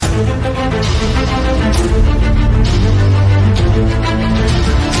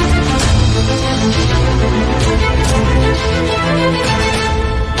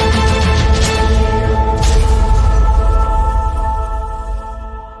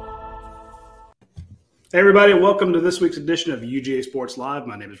Hey everybody, welcome to this week's edition of UGASports Live.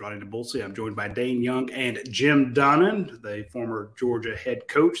 My name is Radi Nabulsi. I'm joined by Dayne Young and Jim Donnan, the former Georgia head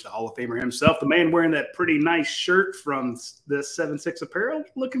coach, the Hall of Famer himself, the man wearing that pretty nice shirt from the 7-6 Apparel.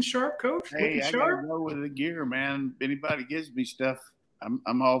 Looking sharp, Coach. Hey, looking I sharp. gotta go with the gear, man. If anybody gives me stuff,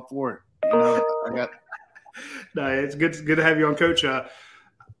 I'm all for it. No, it's good to have you on, Coach. I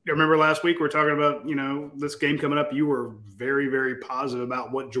remember last week we were talking about, this game coming up. You were very, very positive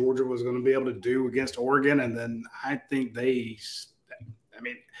about what Georgia was going to be able to do against Oregon. And then I think I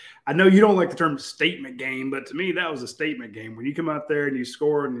know you don't like the term statement game, but to me, that was a statement game. When you come out there and you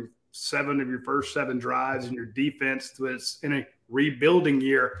score in 7 of your first 7 drives and your defense that's in a rebuilding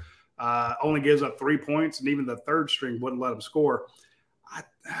year only gives up 3 points, and even the third string wouldn't let them score. I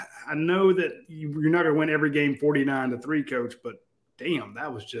know that you're not going to win every game 49-3, Coach, but damn,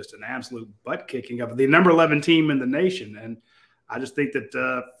 that was just an absolute butt kicking of the number 11 team in the nation. And I just think that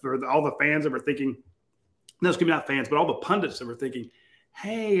for all the fans that were thinking, no, excuse me, not fans, but all the pundits that were thinking,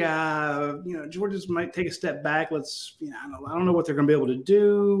 hey, Georgia might take a step back. Let's, I don't know what they're going to be able to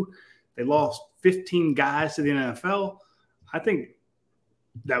do. They lost 15 guys to the NFL. I think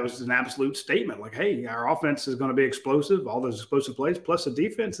that was an absolute statement. Like, hey, our offense is going to be explosive, all those explosive plays, plus the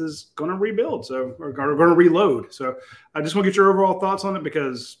defense is going to rebuild, or going to reload. So I just want to get your overall thoughts on it,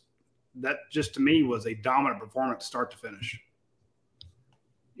 because that just to me was a dominant performance start to finish.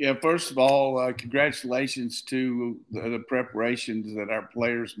 Yeah, first of all, congratulations to the preparations that our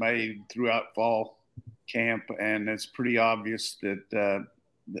players made throughout fall camp, and it's pretty obvious that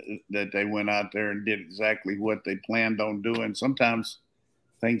they went out there and did exactly what they planned on doing. Sometimes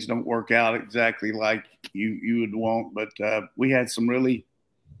things don't work out exactly like you would want, but we had some really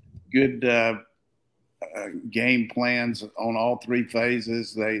good game plans on all 3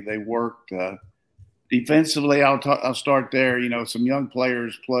 phases. They worked defensively. I'll start there. Some young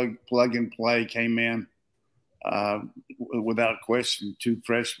players plug and play came in without question. 2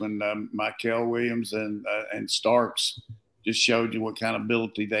 freshmen, Michael Williams and Starks, just showed you what kind of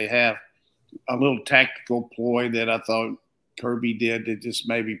ability they have. A little tactical ploy that I thought Kirby did to just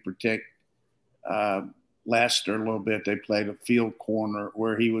maybe protect Laster a little bit. They played a field corner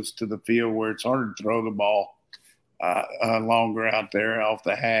where he was to the field where it's harder to throw the ball longer out there off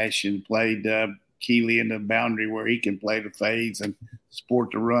the hash, and played Keeley in the boundary where he can play the fades and support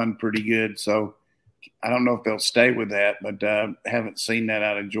the run pretty good. So I don't know if they'll stay with that, but haven't seen that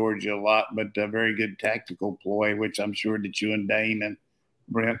out of Georgia a lot. But very good tactical ploy, which I'm sure that you and Dayne and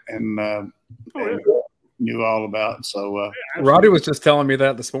Brent and knew all about. So Roddy was just telling me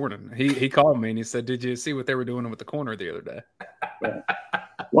that this morning. He called me and he said, "Did you see what they were doing with the corner the other day?"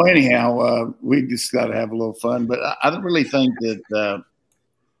 Well, anyhow, we just got to have a little fun. But I don't really think that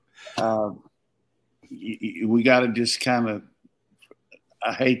we got to just kind of.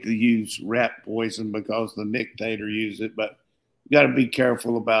 I hate to use rat poison because the dictator used it, but you got to be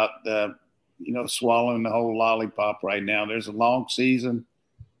careful about swallowing the whole lollipop right now. There's a long season.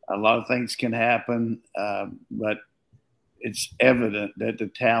 A lot of things can happen, but it's evident that the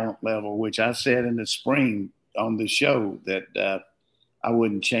talent level, which I said in the spring on the show that I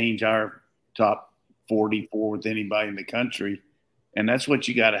wouldn't change our top 44 with anybody in the country. And that's what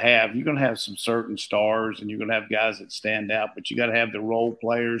you got to have. You're going to have some certain stars, and you're going to have guys that stand out, but you got to have the role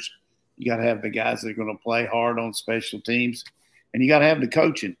players. You got to have the guys that are going to play hard on special teams, and you got to have the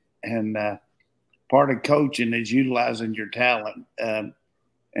coaching. And part of coaching is utilizing your talent.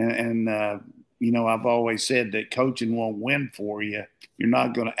 I've always said that coaching won't win for you. You're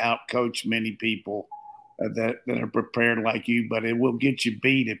not going to out-coach many people that are prepared like you, but it will get you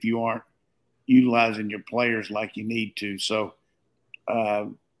beat if you aren't utilizing your players like you need to. So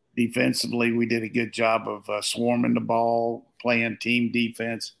defensively, we did a good job of swarming the ball, playing team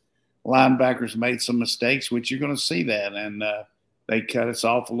defense. Linebackers made some mistakes, which you're going to see that, and they cut us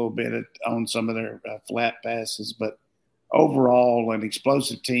off a little bit on some of their flat passes, but overall, an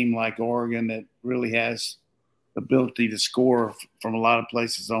explosive team like Oregon that really has the ability to score from a lot of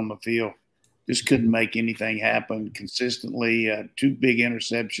places on the field just couldn't make anything happen consistently. 2 big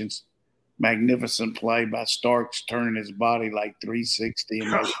interceptions, magnificent play by Starks turning his body like 360.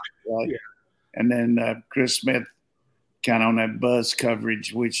 And then Chris Smith kind of on that buzz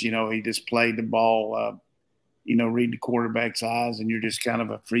coverage, which, he just played the ball, read the quarterback's eyes, and you're just kind of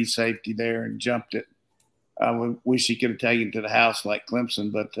a free safety there and jumped it. I wish he could have taken it to the house like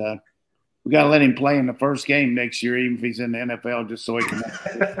Clemson, but we got to let him play in the first game next year, even if he's in the NFL, just so he can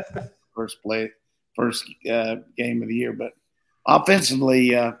first game of the year. But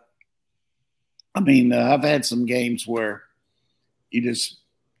offensively, I've had some games where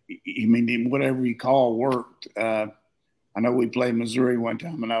whatever you call worked. I know we played Missouri one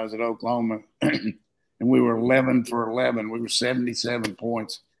time when I was at Oklahoma, and we were 11 for 11. We were 77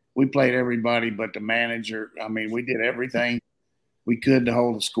 points. We played everybody but the manager. We did everything we could to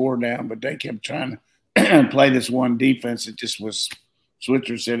hold the score down, but they kept trying to play this one defense. It just was –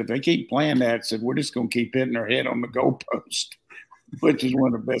 Switzer said, if they keep playing that, said, we're just going to keep hitting their head on the goalpost, which is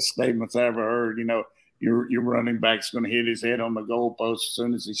one of the best statements I ever heard. Your running back's going to hit his head on the goalpost as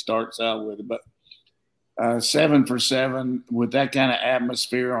soon as he starts out with it. But 7 for 7 with that kind of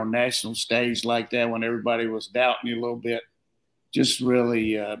atmosphere on national stage like that when everybody was doubting you a little bit, just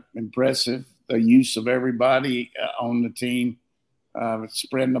really impressive. The use of everybody on the team,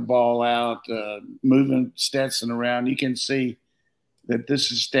 spreading the ball out, moving Stetson around. You can see that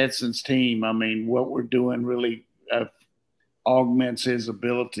this is Stetson's team. What we're doing really augments his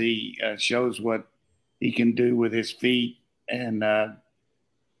ability, shows what he can do with his feet. And, of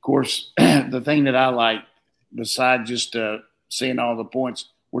course, the thing that I like, besides just seeing all the points,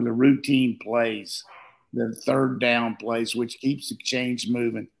 were the routine plays, the third down plays, which keeps the chains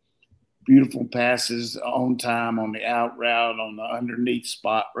moving. Beautiful passes on time on the out route, on the underneath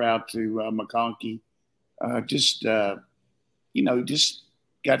spot route to McConkey. Just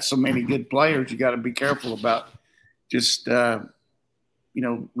got so many good players. You got to be careful about just,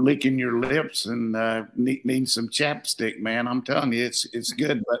 licking your lips and needing some chapstick, man. I'm telling you, it's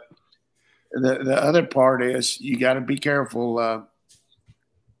good. But the other part is you got to be careful.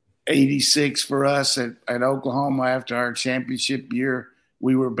 86 for us at Oklahoma after our championship year.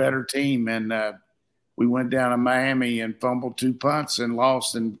 We were a better team, and we went down to Miami and fumbled 2 punts and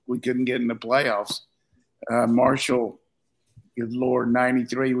lost, and we couldn't get in the playoffs. Marshall, good Lord,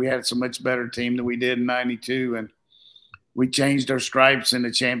 93, we had so much better team than we did in 92, and we changed our stripes in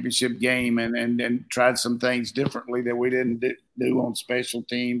the championship game and tried some things differently that we didn't do on special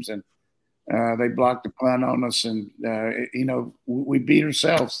teams, and they blocked the punt on us, and, we beat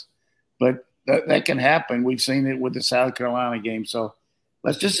ourselves. But that can happen. We've seen it with the South Carolina game, so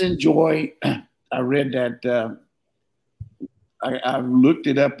let's just enjoy. I read that I looked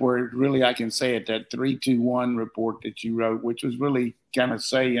it up where really I can say it, that 3-2-1 report that you wrote, which was really kind of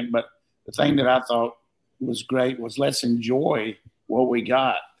salient. But the thing that I thought was great was let's enjoy what we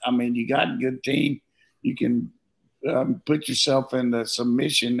got. You got a good team. You can put yourself in the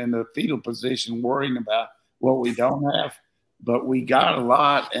submission in the fetal position worrying about what we don't have. But we got a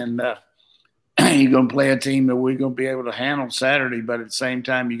lot, and you're going to play a team that we're going to be able to handle Saturday, but at the same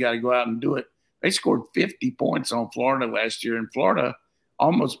time, you got to go out and do it. They scored 50 points on Florida last year, and Florida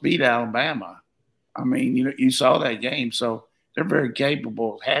almost beat Alabama. You saw that game, so they're very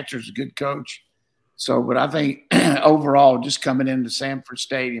capable. Hatcher's a good coach. So, but I think overall, just coming into Sanford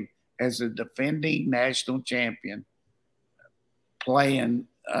Stadium as a defending national champion, playing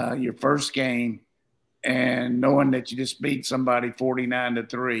your first game and knowing that you just beat somebody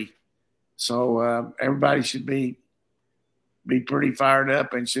 49-3. So everybody should be pretty fired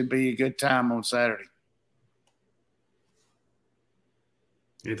up and should be a good time on Saturday.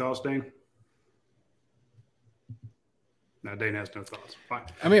 Any thoughts, Dayne? No, Dayne has no thoughts. Fine.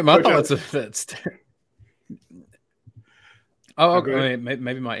 My thoughts are that's okay.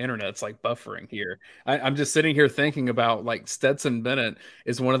 Maybe my internet's like buffering here. I'm just sitting here thinking about like Stetson Bennett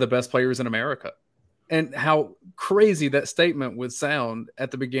is one of the best players in America. And how crazy that statement would sound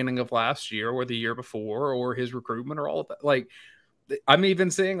at the beginning of last year or the year before or his recruitment or all of that. Like, I'm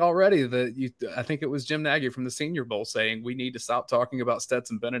even seeing already that I think it was Jim Nagy from the Senior Bowl saying we need to stop talking about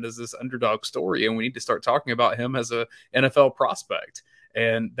Stetson Bennett as this underdog story and we need to start talking about him as a NFL prospect.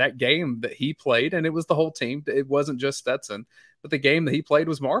 And that game that he played, and it was the whole team, it wasn't just Stetson, but the game that he played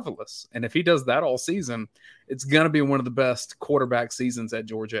was marvelous. And if he does that all season, it's going to be one of the best quarterback seasons at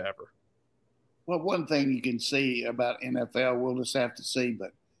Georgia ever. Well, one thing you can see about NFL, we'll just have to see,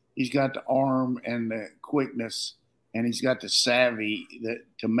 but he's got the arm and the quickness, and he's got the savvy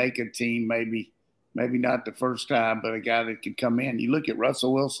to make a team maybe not the first time, but a guy that can come in. You look at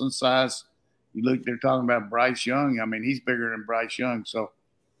Russell Wilson's size. They're talking about Bryce Young. He's bigger than Bryce Young. So,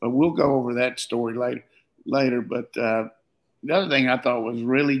 but we'll go over that story later. But the other thing I thought was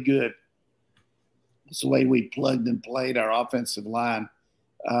really good is the way we plugged and played our offensive line.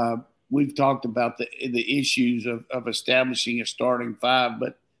 We've talked about the issues of establishing a starting five,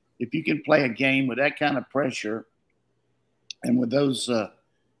 but if you can play a game with that kind of pressure and with those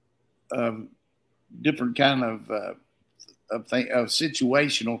different kind of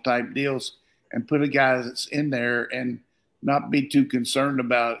situational type deals, and put a guy that's in there and not be too concerned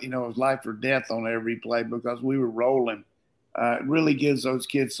about, life or death on every play because we were rolling. It really gives those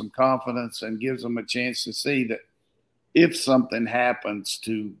kids some confidence and gives them a chance to see that if something happens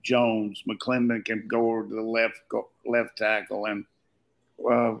to Jones, McClendon can go over to the left tackle. And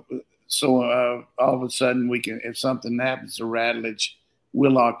so all of a sudden if something happens to Radledge,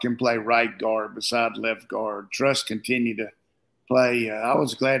 Willock can play right guard beside left guard. Truss continue to play. I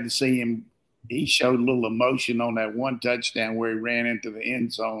was glad to see him. He showed a little emotion on that one touchdown where he ran into the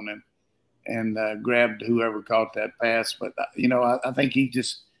end zone and grabbed whoever caught that pass. But, I think he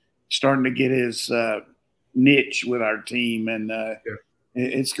just starting to get his niche with our team. And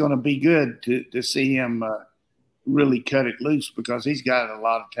it's going to be good to see him really cut it loose because he's got a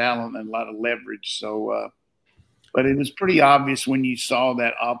lot of talent and a lot of leverage. So, but it was pretty obvious when you saw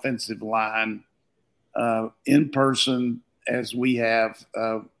that offensive line in person as we have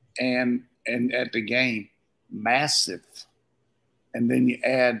and at the game, massive. And then you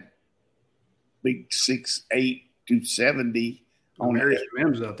add big 6'8", 270 on Marius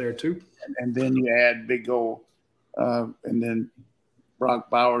Mims out there too. And then you add big old and then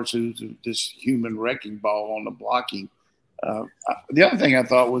Brock Bowers, who's this human wrecking ball on the blocking. The other thing I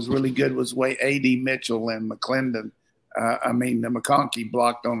thought was really good was the way A.D. Mitchell and McClendon, the McConkey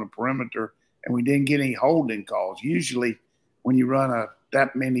blocked on the perimeter, and we didn't get any holding calls. Usually when you run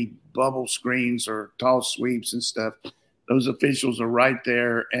that many bubble screens or tall sweeps and stuff, those officials are right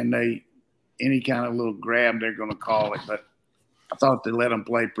there, and any kind of little grab, they're going to call it. But I thought they let them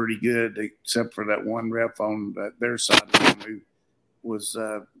play pretty good, except for that one ref on their side of them who was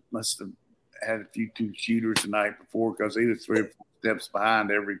must have had a few two shooters the night before because he was 3 or 4 steps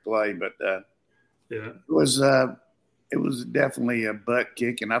behind every play. But it was definitely a butt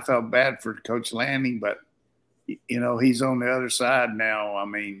kick, and I felt bad for Coach Lanning, but he's on the other side now. I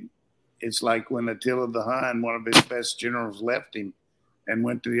mean, it's like when Attila the Hun, one of his best generals, left him and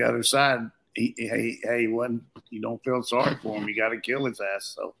went to the other side. You don't feel sorry for him. You got to kill his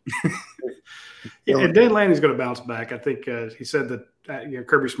ass. So, and Dan Lanning's going to bounce back. I think he said that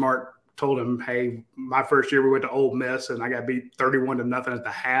Kirby Smart told him, "Hey, my first year we went to Ole Miss and I got beat 31-0 at the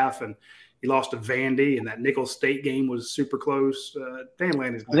half, and he lost to Vandy, and that Nicholls State game was super close." Dan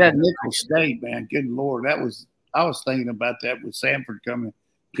Lanning's that Nicholls State, man, good Lord, I was thinking about that with Sanford coming.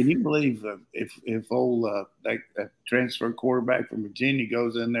 Can you believe if old that transfer quarterback from Virginia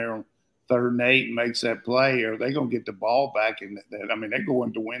goes in there on 3rd and 8 and makes that play, or they gonna get the ball back? And they're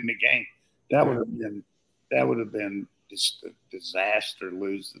going to win the game. That would have been just a disaster to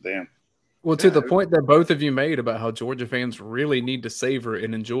lose to them. Well, to the point that both of you made about how Georgia fans really need to savor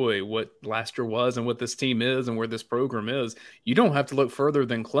and enjoy what last year was and what this team is and where this program is, you don't have to look further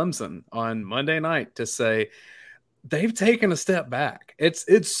than Clemson on Monday night to say they've taken a step back.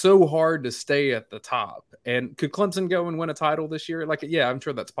 It's so hard to stay at the top. And could Clemson go and win a title this year? I'm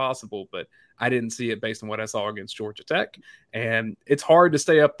sure that's possible, but I didn't see it based on what I saw against Georgia Tech. And it's hard to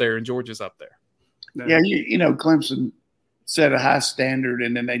stay up there, and Georgia's up there. Yeah, Clemson set a high standard,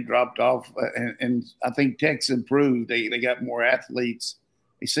 and then they dropped off. And I think Tech's improved. They got more athletes.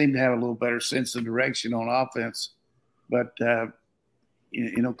 They seem to have a little better sense of direction on offense. But,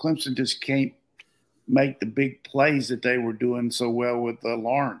 Clemson just can't make the big plays that they were doing so well with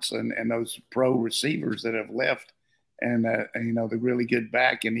Lawrence and those pro receivers that have left, and the really good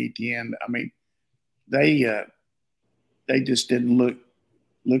back in Etienne. I mean, they just didn't look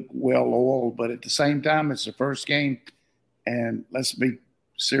well oiled, but at the same time, it's the first game, and let's be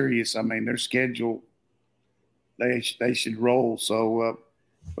serious. I mean, their schedule, they should roll. So,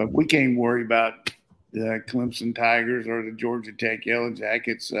 but we can't worry about the Clemson Tigers or the Georgia Tech Yellow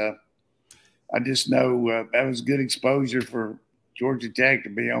Jackets. I just know that was good exposure for Georgia Tech to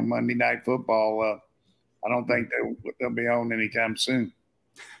be on Monday Night Football. I don't think they'll be on anytime soon.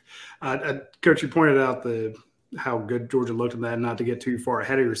 Coach, you pointed out how good Georgia looked in that, not to get too far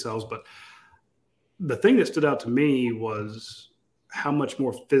ahead of yourselves, but the thing that stood out to me was how much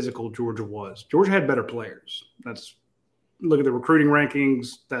more physical Georgia was. Georgia had better players. Look at the recruiting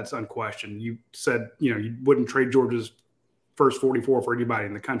rankings. That's unquestioned. You said, you wouldn't trade Georgia's first 44 for anybody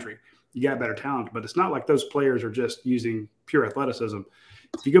in the country. You got better talent, but it's not like those players are just using pure athleticism.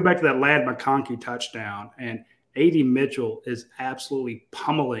 If you go back to that Ladd McConkey touchdown, and A.D. Mitchell is absolutely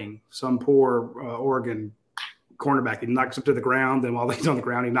pummeling some poor Oregon cornerback. He knocks him to the ground. Then while he's on the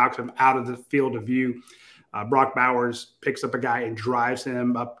ground, he knocks him out of the field of view. Brock Bowers picks up a guy and drives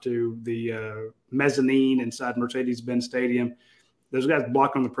him up to the mezzanine inside Mercedes-Benz Stadium. Those guys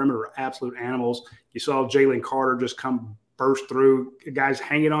blocking on the perimeter are absolute animals. You saw Jalen Carter just come burst through. Guys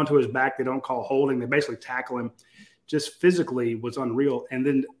hanging onto his back. They don't call holding. They basically tackle him. Just physically was unreal. And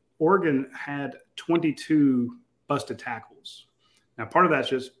then Oregon had 22 busted tackles. Now, part of that's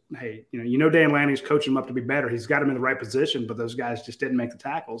just, hey, Dan Lanning's coaching him up to be better. He's got him in the right position, but those guys just didn't make the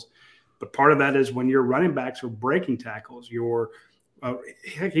tackles. But part of that is when your running backs are breaking tackles,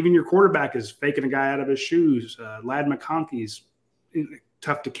 heck, even your quarterback is faking a guy out of his shoes. Ladd McConkey's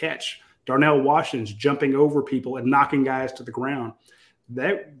tough to catch. Darnell Washington's jumping over people and knocking guys to the ground.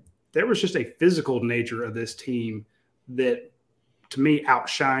 There was just a physical nature of this team that, to me,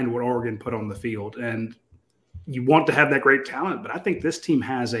 outshined what Oregon put on the field. And you want to have that great talent, but I think this team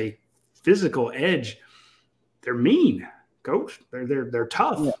has a physical edge. They're mean, Coach. They're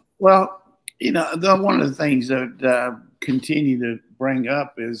tough. Yeah. Well, one of the things that continue to bring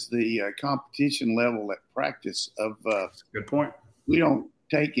up is the competition level at practice. Good point. We don't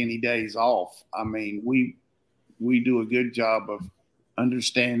take any days off. I mean, we do a good job of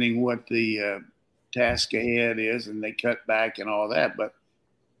understanding what the task ahead is, and they cut back and all that. But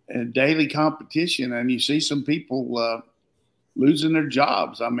daily competition, and you see some people losing their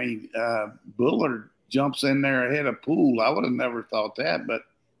jobs. I mean, Bullard jumps in there ahead of Poole. I would have never thought that, but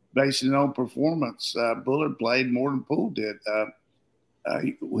based on performance, Bullard played more than Poole did.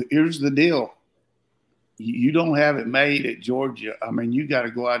 Here's the deal. You don't have it made at Georgia. I mean, you got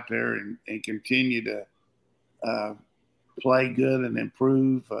to go out there and continue to play good and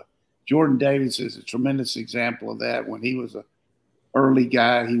improve. Jordan Davis is a tremendous example of that. When he was an early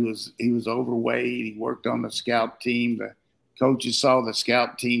guy, he was overweight. He worked on the scout team. The coaches saw the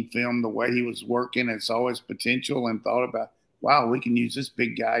scout team film, the way he was working, and saw his potential and thought about, wow, we can use this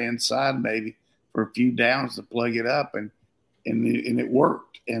big guy inside maybe for a few downs to plug it up, and it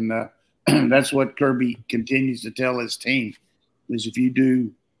worked. And that's what Kirby continues to tell his team, is if you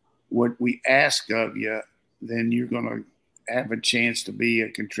do what we ask of you, then you're going to have a chance to be a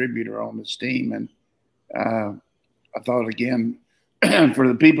contributor on this team. And I thought, again, for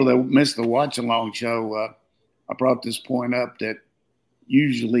the people that missed the watch-along show, I brought this point up that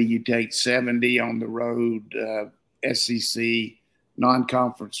usually you take 70 on the road, SEC,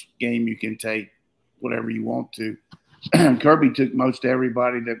 non-conference game, you can take whatever you want to. Kirby took most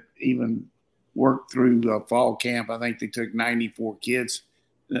everybody that even worked through fall camp. I think they took 94 kids.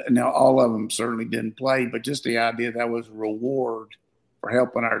 Now, all of them certainly didn't play, but just the idea that was a reward for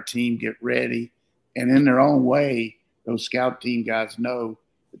helping our team get ready. And in their own way, those scout team guys know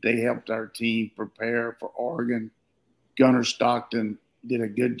that they helped our team prepare for Oregon. Gunnar Stockton did a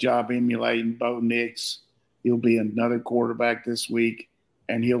good job emulating Bo Nix. He'll be another quarterback this week,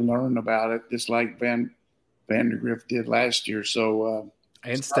 and he'll learn about it just like Vandergrift did last year. So,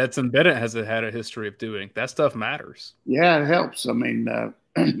 and Stetson Bennett has had a history of doing that stuff. Matters. Yeah, it helps. I mean,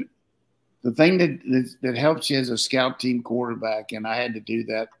 the thing that helps you as a scout team quarterback, and I had to do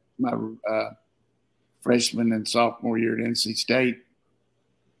that my freshman and sophomore year at NC State,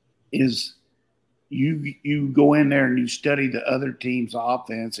 is you go in there and you study the other team's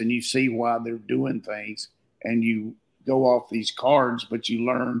offense and you see why they're doing things, and you go off these cards, but you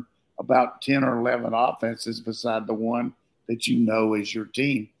learn about 10 or 11 offenses beside the one that you know is your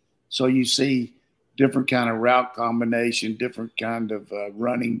team. So you see different kind of route combination, different kind of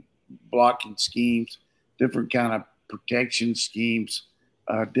running, blocking schemes, different kind of protection schemes,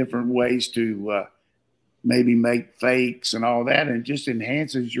 different ways to maybe make fakes and all that, and it just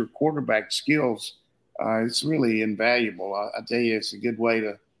enhances your quarterback skills. It's really invaluable. I tell you, it's a good way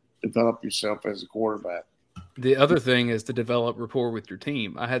to develop yourself as a quarterback. The other thing is to develop rapport with your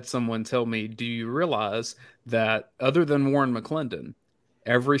team. I had someone tell me, do you realize that other than Warren McClendon,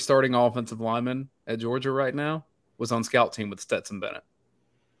 every starting offensive lineman at Georgia right now was on scout team with Stetson Bennett?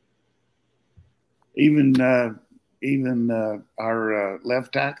 Even our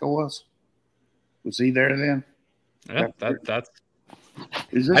left tackle was he there then? Yeah, that's.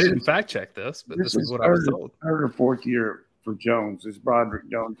 I didn't fact check this, but this is what I was told. Third or fourth year for Jones. Is Broderick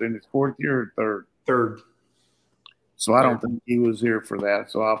Jones in his fourth year or third? Third. So I don't think he was here for that.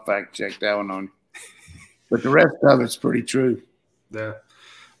 So I'll fact check that one on. But the rest of it's pretty true. Yeah.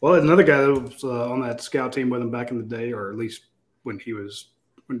 Well, another guy that was on that scout team with him back in the day, or at least when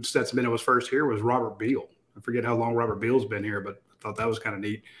Stetson Bennett was first here, was Robert Beal. I forget how long Robert Beal's been here, but I thought that was kind of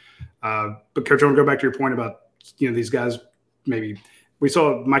neat. But Coach, I want to go back to your point about these guys. Maybe we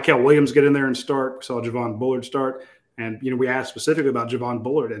saw Mykel Williams get in there and start. We saw Javon Bullard start, and we asked specifically about Javon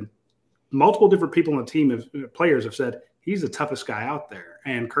Bullard, and multiple different people on the team players have said he's the toughest guy out there.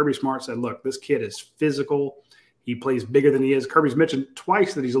 And Kirby Smart said, look, this kid is physical. He plays bigger than he is. Kirby's mentioned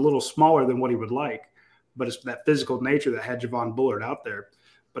twice that he's a little smaller than what he would like, but it's that physical nature that had Javon Bullard out there.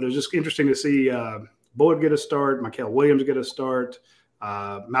 But it was just interesting to see Bullard get a start, Mykel Williams get a start.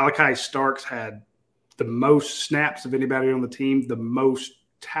 Malachi Starks had the most snaps of anybody on the team, the most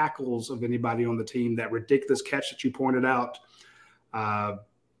tackles of anybody on the team. That ridiculous catch that you pointed out.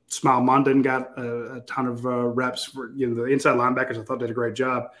 Smile Mondon got a ton of reps for the inside linebackers. I thought did a great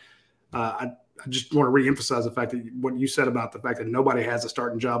job. I just want to reemphasize the fact that what you said about the fact that nobody has a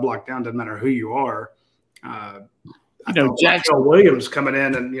starting job locked down. Doesn't matter who you are. Jackson Williams coming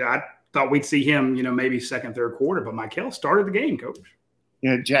in, and I thought we'd see him, maybe second, third quarter, but Michael started the game, Coach.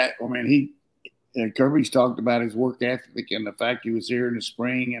 Yeah, Jack. I mean, Kirby's talked about his work ethic and the fact he was here in the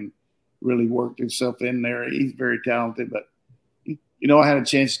spring and really worked himself in there. He's very talented, but I had a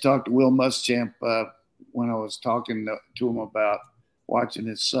chance to talk to Will Muschamp when I was talking to him about watching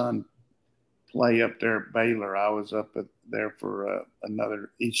his son play up there at Baylor. I was up there for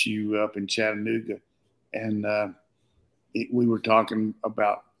another issue up in Chattanooga, and we were talking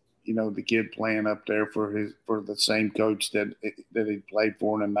about the kid playing up there for the same coach that he played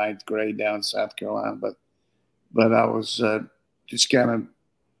for in the 9th grade down in South Carolina. But I was just kind of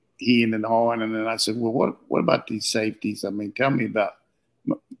heeing and hawing, and then I said, well, what about these safeties? I mean, tell me about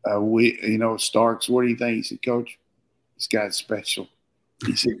Starks. What do you think? He said, Coach, this guy's special.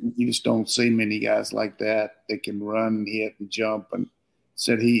 He said, you just don't see many guys like that can run and hit and jump, and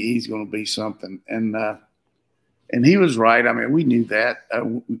said he's going to be something. And he was right. I mean, we knew that.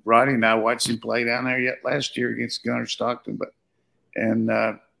 Radi and I watched him play down there last year against Gunnar Stockton.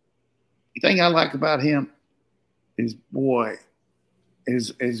 The thing I like about him is, boy,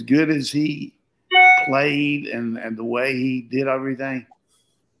 as good as he played and the way he did everything,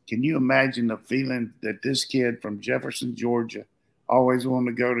 can you imagine the feeling that this kid from Jefferson, Georgia, always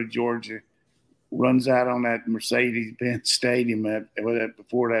wanted to go to Georgia, runs out on that Mercedes-Benz Stadium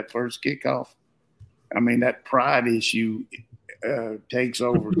before that first kickoff? I mean, that pride issue takes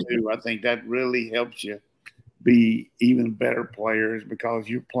over too. I think that really helps you be even better players because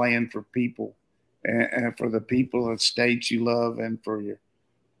you're playing for people and for the people of states you love and for your.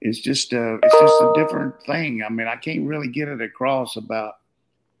 It's just a different thing. I mean, I can't really get it across about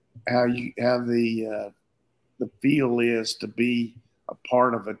how the feel is to be a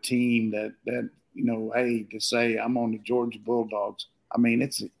part of a team that hey, to say I'm on the Georgia Bulldogs. I mean,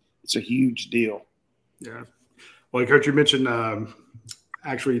 it's a huge deal. Yeah. Well, Kurt, you mentioned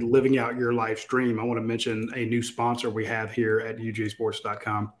actually living out your life dream. I want to mention a new sponsor we have here at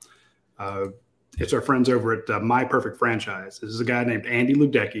UGASports.com. It's our friends over at My Perfect Franchise. This is a guy named Andy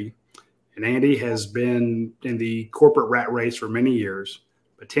Ludecki, and Andy has been in the corporate rat race for many years.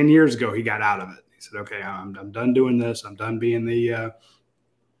 But 10 years ago, he got out of it. He said, okay, I'm done doing this. I'm done being the,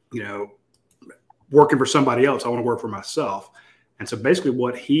 working for somebody else. I want to work for myself. And so basically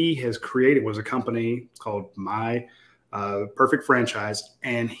what he has created was a company called My Perfect Franchise,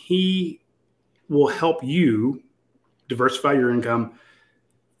 and he will help you diversify your income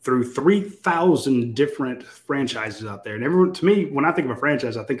through 3,000 different franchises out there. And everyone, to me, when I think of a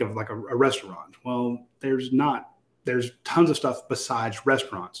franchise, I think of like a restaurant. Well, there's tons of stuff besides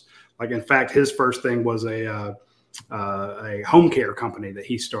restaurants. Like, in fact, his first thing was a home care company that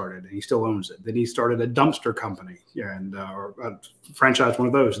he started, and he still owns it. Then he started a dumpster company, or franchised one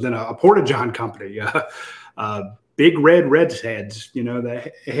of those. Then a Porta-John company, Big Red Heads.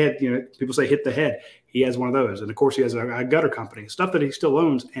 The head. People say hit the head. He has one of those, and of course, he has a gutter company, stuff that he still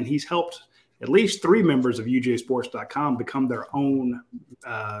owns, and he's helped at least 3 members of UGASports.com become their own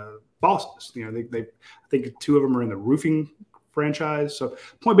bosses. I think 2 of them are in the roofing franchise. So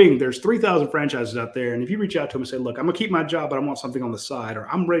point being, there's 3,000 franchises out there. And if you reach out to them and say, look, I'm going to keep my job, but I want something on the side, or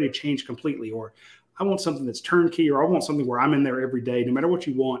I'm ready to change completely, or I want something that's turnkey, or I want something where I'm in there every day, no matter what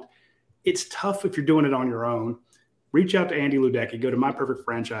you want. It's tough if you're doing it on your own. Reach out to Andy Ludecki, go to My Perfect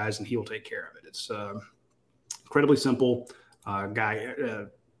Franchise, and he will take care of it. It's incredibly simple guy,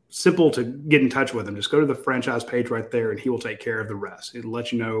 simple to get in touch with him. Just go to the franchise page right there, and he will take care of the rest. It'll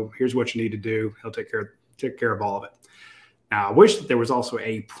let you know, here's what you need to do. He'll take care of all of it. Now, I wish that there was also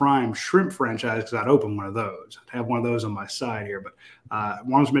a prime shrimp franchise because I'd open one of those. I'd have one of those on my side here. But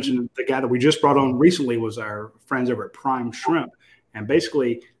one was mentioned, the guy that we just brought on recently was our friends over at Prime Shrimp. And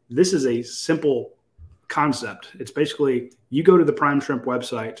basically, this is a simple concept. It's basically you go to the Prime Shrimp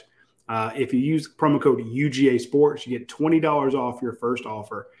website. If you use the promo code UGASports, you get $20 off your first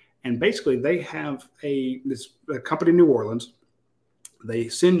offer. And basically, they have a company in New Orleans. They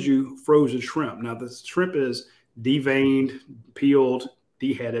send you frozen shrimp. Now, the shrimp is deveined, peeled,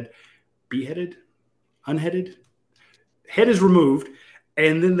 deheaded, beheaded, unheaded. Head is removed,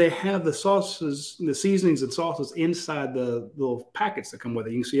 and then they have the sauces, the seasonings and sauces inside the little packets that come with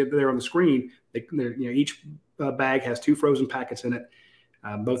it. You can see it there on the screen. Each bag has 2 frozen packets in it.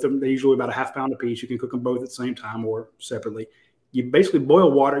 Both of them, they're usually about a half pound apiece. You can cook them both at the same time or separately. You basically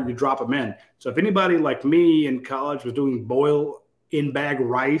boil water, you drop them in. So if anybody like me in college was doing boil in-bag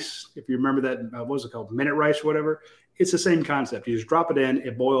rice. If you remember that, what was it called? Minute rice or whatever. It's the same concept. You just drop it in,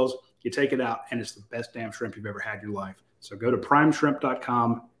 it boils, you take it out, and it's the best damn shrimp you've ever had in your life. So go to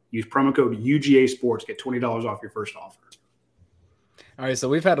primeshrimp.com, use promo code UGASports, get $20 off your first offer. All right, so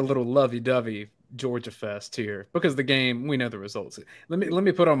we've had a little lovey-dovey Georgia Fest here because the game, we know the results. Let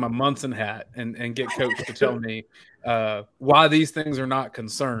me put on my Munson hat and get Coach to tell me why these things are not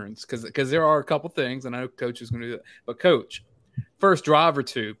concerns, because there are a couple things, and I know Coach is going to do that. But Coach, first drive or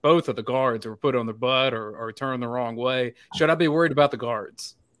two, both of the guards were put on their butt or turned the wrong way. Should I be worried about the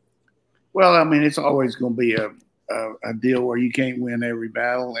guards? Well, I mean, it's always going to be a deal where you can't win every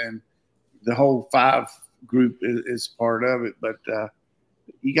battle, and the whole 5 group is part of it. But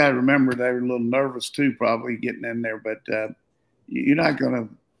you got to remember they were a little nervous too, probably getting in there. But you're not going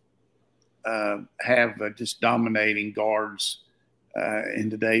to have just dominating guards in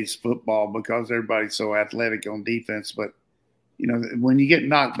today's football because everybody's so athletic on defense. But when you get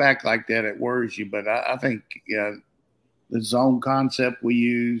knocked back like that, it worries you. But I think the zone concept we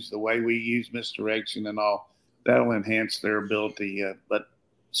use, the way we use misdirection and all, that'll enhance their ability. But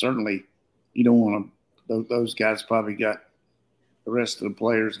certainly you don't want to – those guys probably got – the rest of the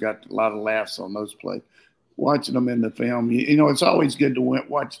players got a lot of laughs on those plays. Watching them in the film, it's always good to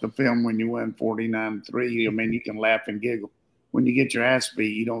watch the film when you win 49-3. I mean, you can laugh and giggle. When you get your ass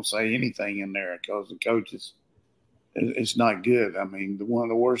beat, you don't say anything in there because the coach it's not good. I mean, one of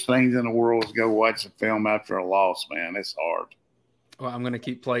the worst things in the world is go watch the film after a loss, man. It's hard. Well, I'm going to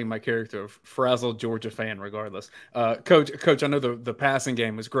keep playing my character of frazzled Georgia fan regardless. Coach, I know the passing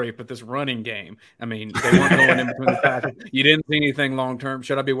game was great, but this running game, I mean, they weren't going in between the passes. You didn't see anything long-term.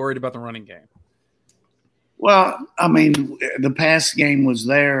 Should I be worried about the running game? Well, I mean, the pass game was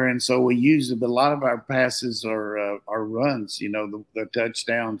there, and so we used it, but a lot of our passes are runs, the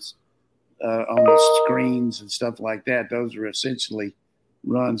touchdowns on the screens and stuff like that. Those are essentially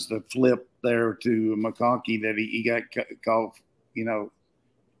runs. The flip there to McConkey that he got called,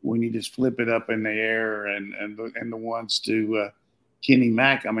 when you just flip it up in the air, and the ones to Kenny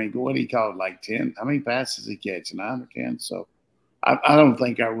Mack. I mean, what do you call it? Like 10? How many passes he catch? 9 or 10? So I don't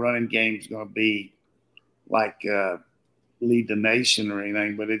think our running game is going to be like lead the nation or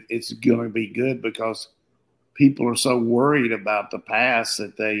anything, but it's going to be good because people are so worried about the pass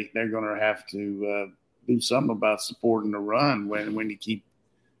that they're going to have to do something about supporting the run. When you keep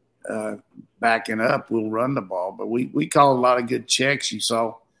backing up, we'll run the ball. But we call a lot of good checks. You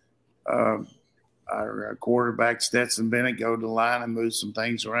saw our quarterback Stetson Bennett go to the line and move some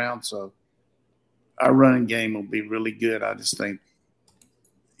things around. So our running game will be really good. I just think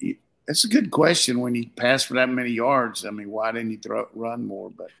it's a good question when you pass for that many yards. I mean, why didn't you run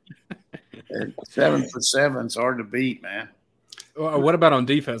more? But 7 for 7 is hard to beat, man. Well, what about on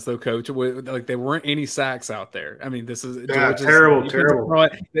defense, though, Coach? Like, there weren't any sacks out there. I mean, this is terrible.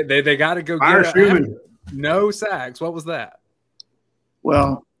 They got to go get it. No sacks. What was that?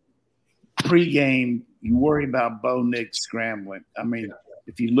 Well, pregame, you worry about Bo Nix scrambling. I mean,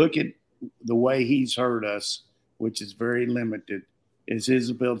 if you look at the way he's hurt us, which is very limited, is his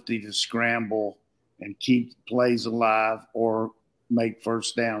ability to scramble and keep plays alive or make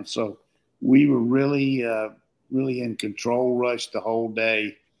first down. So we were really in control rush the whole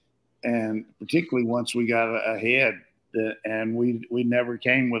day, and particularly once we got ahead, and we never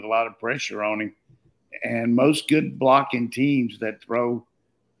came with a lot of pressure on him. And most good blocking teams that throw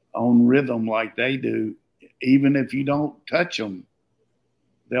on rhythm like they do, even if you don't touch them,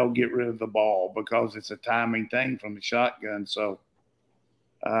 they'll get rid of the ball because it's a timing thing from the shotgun. So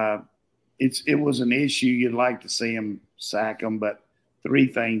it was an issue. You'd like to see him sack them, but 3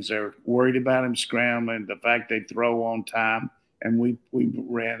 things: they're worried about him scrambling, the fact they throw on time, and we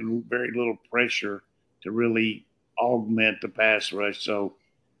ran very little pressure to really augment the pass rush. So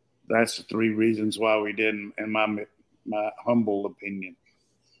that's the 3 reasons why we didn't, in my humble opinion.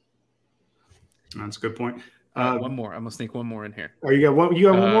 That's a good point. One more. I'm gonna sneak one more in here. Oh, you got one? You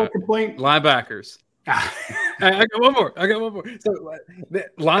have one more complaint? Linebackers. I got one more. So the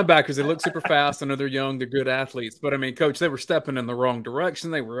linebackers, they look super fast. I know they're young, they're good athletes, but I mean, Coach, they were stepping in the wrong direction.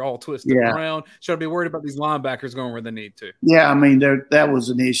 They were all twisted around. Should I be worried about these linebackers going where they need to? Yeah, I mean, that was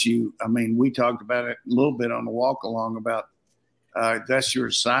an issue. I mean, we talked about it a little bit on the walk along about that's your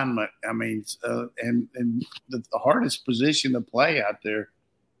assignment. I mean, and the hardest position to play out there.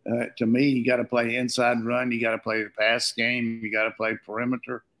 To me, you got to play inside run. You got to play the pass game. You got to play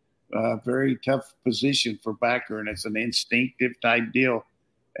perimeter. Very tough position for backer, and it's an instinctive type deal.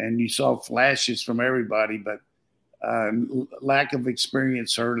 And you saw flashes from everybody, but lack of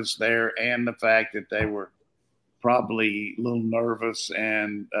experience hurt us there, and the fact that they were probably a little nervous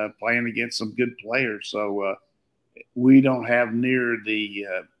and playing against some good players. So we don't have near the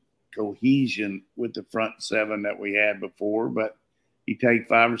cohesion with the front seven that we had before, but you take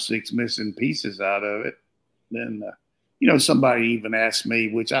 5 or 6 missing pieces out of it, then somebody even asked me,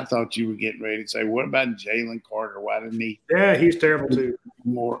 which I thought you were getting ready to say, what about Jalen Carter? Why didn't he? Yeah, he's terrible too.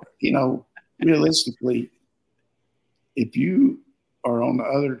 More, realistically, if you are on the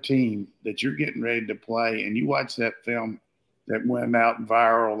other team that you're getting ready to play and you watch that film that went out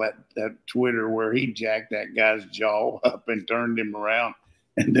viral, that Twitter where he jacked that guy's jaw up and turned him around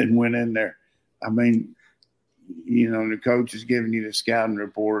and then went in there. I mean, the coach is giving you the scouting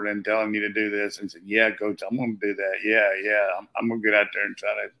report and telling you to do this and said, yeah, coach, I'm going to do that. Yeah. I'm going to get out there and try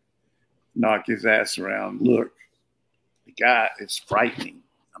to knock his ass around. Look, the guy is frightening.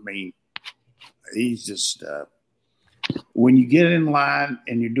 I mean, he's just when you get in line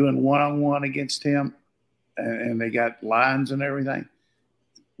and you're doing one-on-one against him and they got lines and everything,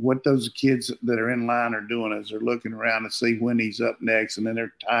 what those kids that are in line are doing is they're looking around to see when he's up next, and then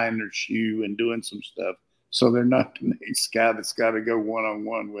they're tying their shoe and doing some stuff. So they're not the next guy that's got to go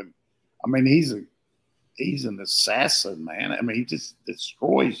one-on-one with him. I mean, he's an assassin, man. I mean, he just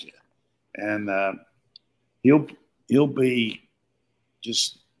destroys you. And he'll be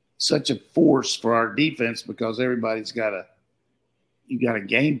just such a force for our defense because everybody's you got to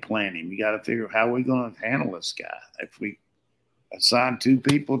game plan him. You got to figure out how we're going to handle this guy. If we assign 2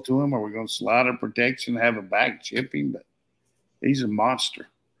 people to him, or we're going to slide a protection, have a back chip him, but he's a monster.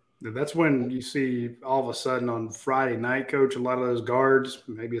 That's when you see all of a sudden on Friday night, Coach, a lot of those guards,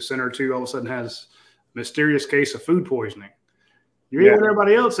 maybe a center or 2, all of a sudden has a mysterious case of food poisoning. You're eating what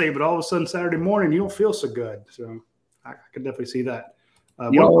everybody else ate, but all of a sudden Saturday morning you don't feel so good. So I could definitely see that.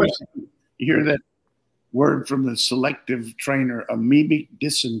 You always hear that word from the selective trainer, amoebic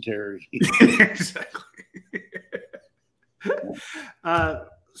dysentery. Exactly.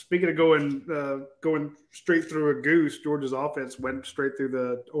 Speaking of going straight through a goose, Georgia's offense went straight through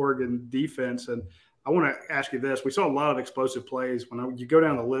the Oregon defense. And I want to ask you this. We saw a lot of explosive plays. When you go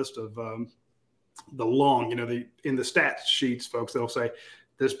down the list of the long, in the stats sheets, folks, they'll say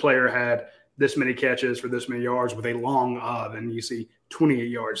this player had this many catches for this many yards with a long of, and you see 28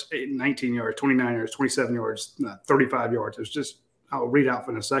 yards, 19 yards, 29 yards, 27 yards, 35 yards. It's just, I'll read out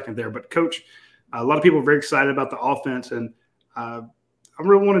in a second there. But, Coach, a lot of people are very excited about the offense, and I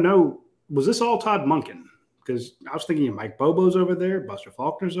really want to know, was this all Todd Monken? Because I was thinking Mike Bobo's over there, Buster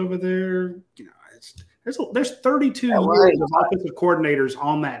Faulkner's over there. There's 32 years of offensive coordinators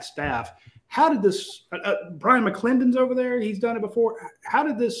on that staff. How did this Brian McClendon's over there. He's done it before. How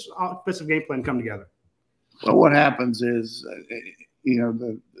did this offensive game plan come together? Well, what happens is,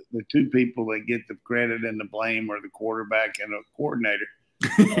 the 2 people that get the credit and the blame are the quarterback and the coordinator.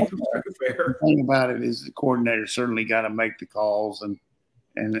 The thing about it is the coordinator certainly got to make the calls and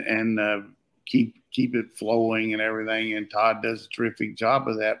keep it flowing and everything. And Todd does a terrific job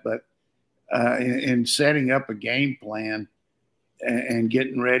of that. But in setting up a game plan and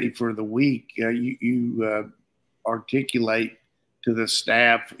getting ready for the week, you articulate to the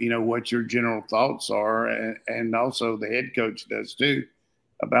staff, what your general thoughts are, and also the head coach does too,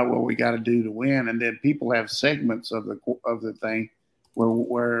 about what we got to do to win. And then people have segments of the thing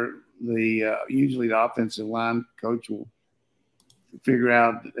where the usually the offensive line coach will figure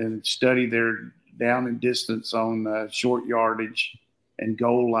out and study their down and distance on short yardage and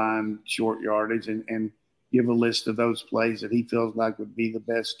goal line short yardage and give a list of those plays that he feels like would be the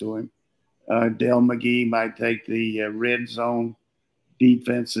best to him. Dale McGee might take the red zone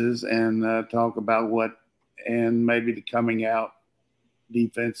defenses and talk about and maybe the coming out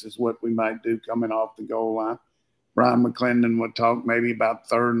defense is what we might do coming off the goal line. Brian McClendon would talk maybe about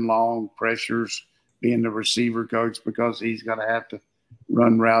 3rd and long pressures, being the receiver coach, because he's going to have to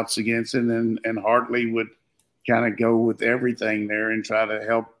run routes against it. And Hartley would kind of go with everything there and try to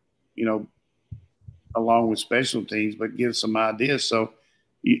help, along with special teams, but give some ideas. So,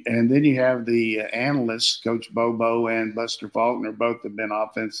 and then you have the analysts, Coach Bobo and Buster Faulkner, both have been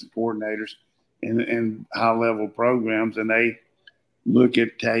offensive coordinators in high-level programs, and they look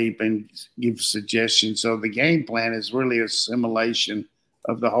at tape and give suggestions. So the game plan is really a simulation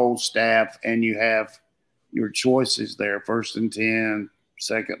of the whole staff, and you have your choices there: 1st and 10,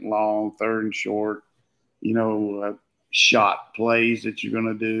 2nd long, 3rd and short. Shot plays that you're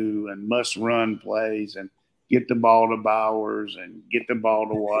going to do, and must-run plays, and get the ball to Bowers and get the ball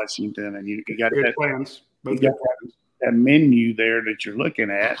to Washington, and you got good plans. That menu there that you're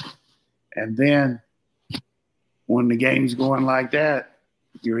looking at, and then when the game's going like that,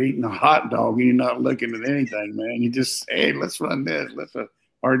 you're eating a hot dog and you're not looking at anything, man. You just, hey, let's run this,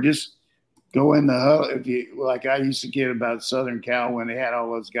 or just go in the huddle. If you like, I used to get about Southern Cal when they had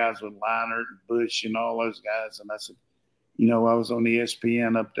all those guys with Leinart and Bush and all those guys, and I said, I was on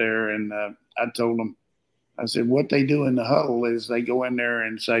ESPN up there, and I told them, I said, what they do in the huddle is they go in there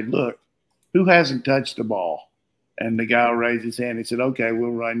and say, look, who hasn't touched the ball? And the guy will raise his hand. He said, okay,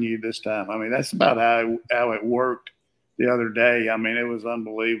 we'll run you this time. I mean, that's about how it worked the other day. I mean, it was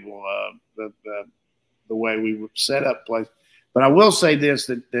unbelievable, the way we would set up plays. But I will say this,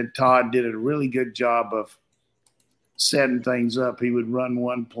 that Todd did a really good job of setting things up. He would run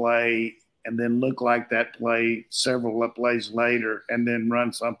one play and then look like that play several plays later and then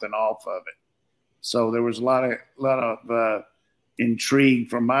run something off of it. So there was a lot of intrigue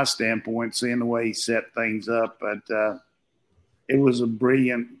from my standpoint, seeing the way he set things up. But it was a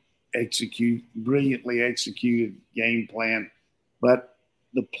brilliantly executed game plan. But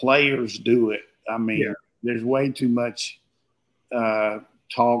the players do it. I mean, There's way too much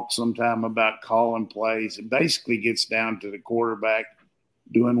talk sometime about calling plays. It basically gets down to the quarterback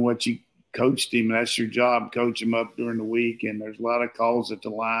doing what you coached him. That's your job, coach him up during the week. And there's a lot of calls at the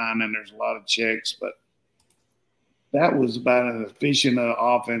line and there's a lot of checks. But that was about as efficient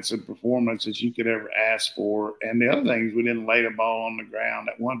offensive performance as you could ever ask for. And the other thing is we didn't lay the ball on the ground.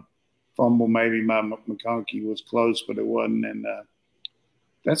 That one fumble maybe by McConkey was close, but it wasn't. And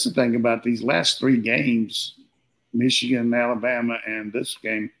that's the thing about these last three games, Michigan, Alabama, and this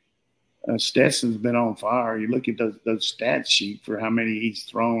game, Stetson's been on fire. You look at those stat sheet for how many he's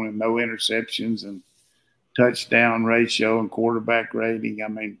thrown and no interceptions and touchdown ratio and quarterback rating. I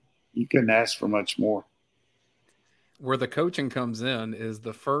mean, you couldn't ask for much more. Where the coaching comes in is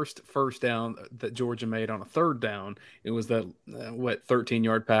the first down that Georgia made on a third down. It was that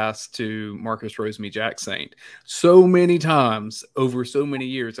 13-yard pass to Marcus Rosemy-Jacksaint. So many times over so many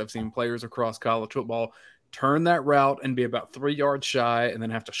years, I've seen players across college football turn that route and be about 3 yards shy and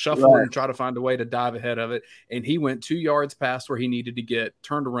then have to shuffle and try to find a way to dive ahead of it. And he went 2 yards past where he needed to get,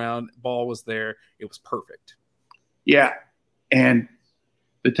 turned around, ball was there. It was perfect. Yeah. And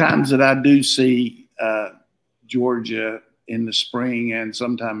the times that I do see Georgia in the spring and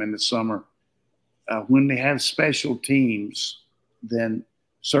sometime in the summer, when they have special teams, then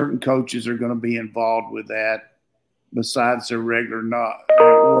certain coaches are going to be involved with that besides their regular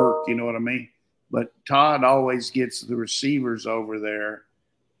work, you know what I mean? But Todd always gets the receivers over there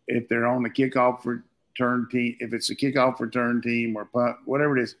if they're on the kickoff return team, if it's a kickoff return team or punt,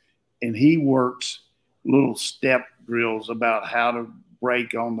 whatever it is, and he works little step drills about how to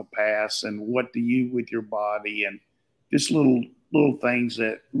break on the pass and what to use with your body and just little things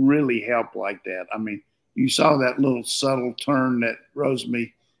that really help like that. I mean, you saw that little subtle turn that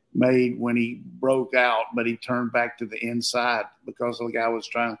Rosemy made when he broke out, but he turned back to the inside because the guy was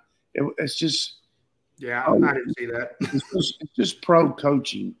trying. It's just – yeah, I didn't see that. It's just pro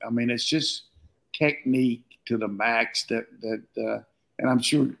coaching. I mean, it's just technique to the max that and I'm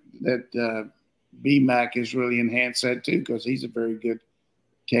sure that BMAC has really enhanced that too because he's a very good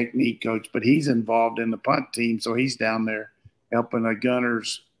technique coach. But he's involved in the punt team, so he's down there helping the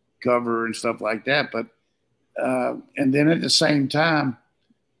gunners cover and stuff like that. But and then at the same time,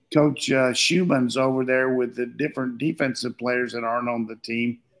 Coach Schumann's over there with the different defensive players that aren't on the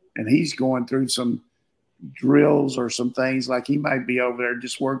team, and he's going through some drills or some things like he might be over there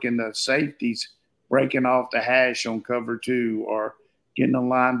just working the safeties, breaking off the hash on cover 2 or getting the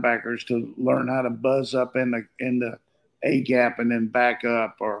linebackers to learn how to buzz up in the A gap and then back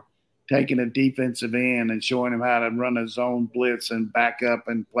up, or taking a defensive end and showing him how to run a zone blitz and back up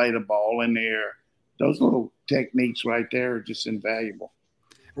and play the ball in the air. Those little techniques right there are just invaluable.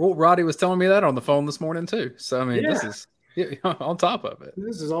 Well, Roddy was telling me that on the phone this morning too. So, I mean, This is on top of it.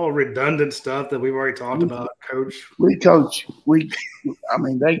 This is all redundant stuff that we've already talked about, Coach. They coach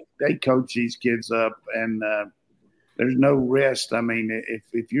these kids up, and there's no rest. I mean,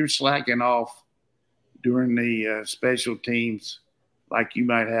 if you're slacking off during the special teams, like you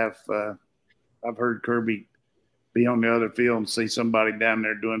might have, I've heard Kirby be on the other field and see somebody down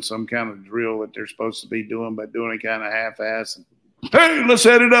there doing some kind of drill that they're supposed to be doing, but doing it kind of half-ass. Hey, let's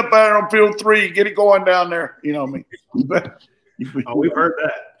head it up there on field 3. Get it going down there. You know what I mean? We've heard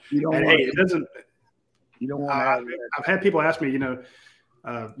that. It doesn't. You don't want to have that. I've had people ask me,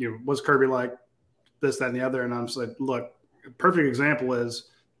 what's Kirby like, this, that, and the other, and I'm just like, look, a perfect example is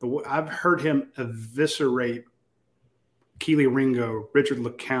I've heard him eviscerate Keely Ringo, Richard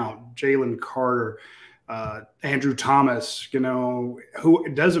LeCount, Jalen Carter, Andrew Thomas. Who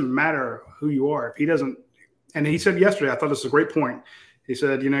it doesn't matter who you are if he doesn't. And he said yesterday, I thought this was a great point. He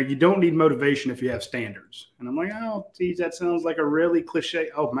said, you don't need motivation if you have standards. And I'm like, oh, geez, that sounds like a really cliche.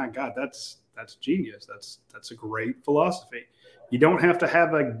 Oh my God, that's genius. That's a great philosophy. You don't have to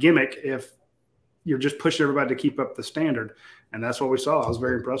have a gimmick if you're just pushing everybody to keep up the standard. And that's what we saw. I was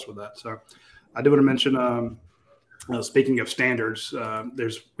very impressed with that. So I do want to mention, speaking of standards,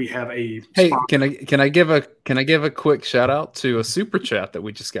 we have a hey, can I give a quick shout out to a super chat that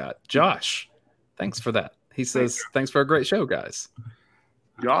we just got? Josh, thanks for that. He says, thanks for a great show, guys.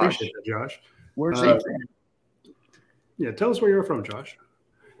 Josh, Josh. Where's he from? Yeah, tell us where you're from, Josh.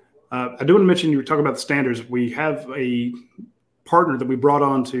 I do want to mention, you were talking about the standards. We have a partner that we brought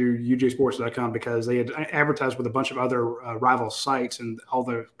on to UGASports.com because they had advertised with a bunch of other rival sites, and all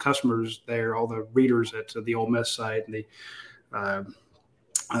the customers there, all the readers at the Ole Miss site and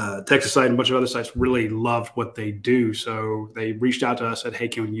the Texas site and a bunch of other sites really loved what they do. So they reached out to us, said, hey,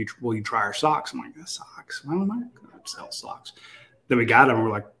 will you try our socks? I'm like, socks? Why am I going to sell socks? Then we got them, and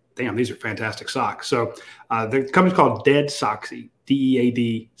we're like, damn, these are fantastic socks. So the company's called Dead Soxy,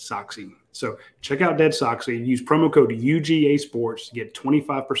 DEAD Soxy. So check out Dead Soxy. Use promo code UGASports to get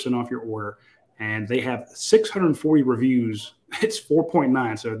 25% off your order. And they have 640 reviews. It's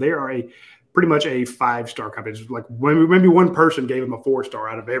 4.9. So they are pretty much a 5-star company. It's like maybe one person gave them a 4-star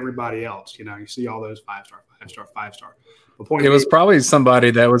out of everybody else. You know, you see all those 5-star, 5-star, 5-star. It was probably somebody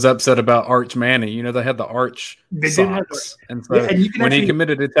that was upset about Arch Manning. You know, they had the Arch socks. And so when he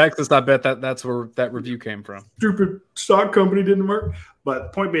committed to Texas, I bet that's where that review came from. Stupid sock company didn't work. But the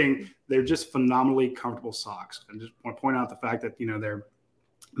point being, they're just phenomenally comfortable socks. And just want to point out the fact that, you know, they're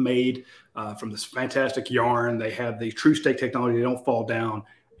made from this fantastic yarn. They have the True Stake technology. They don't fall down.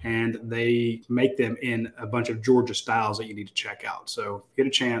 And they make them in a bunch of Georgia styles that you need to check out. So if you get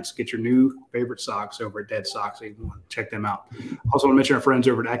a chance, get your new favorite socks over at Dead Soxy. Check them out. Also want to mention our friends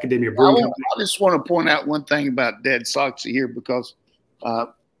over at Akademia Brewing Co. I just want to point out one thing about Dead Soxy here because I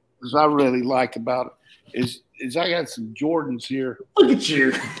really like about it is I got some Jordans here. Look at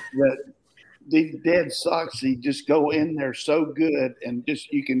you. That the Dead Soxy just go in there so good, and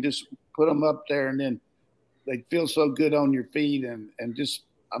just you can just put them up there, and then they feel so good on your feet, and just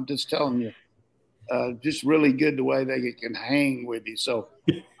I'm just telling you, just really good the way they can hang with you. So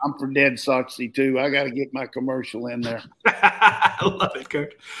I'm for Dead Soxy too. I got to get my commercial in there. I love it,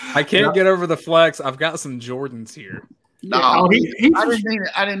 Coach. I can't get over the flex. I've got some Jordans here. No, I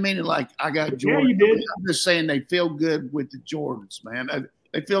didn't mean it like I got Jordans. Yeah, you did. I'm just saying they feel good with the Jordans, man.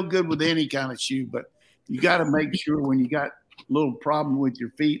 They feel good with any kind of shoe, but you got to make sure when you got a little problem with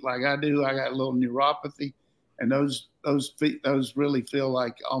your feet, like I do, I got a little neuropathy, and those really feel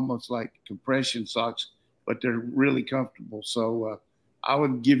like almost like compression socks, but they're really comfortable. So I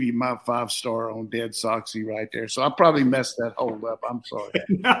would give you my 5-star on Dead Soxy right there. So I probably messed that hold up. I'm sorry.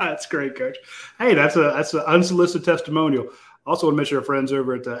 No, that's great, Coach. Hey, that's an unsolicited testimonial. Also want to mention our friends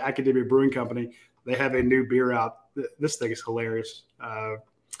over at the Akademia Brewing Company. They have a new beer out. This thing is hilarious.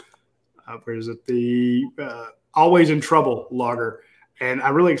 Where is it? The Always in Trouble lager. And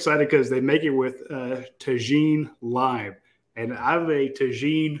I'm really excited because they make it with Tajine lime. And I have a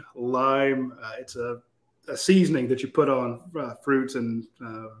Tajine lime. It's a seasoning that you put on fruits and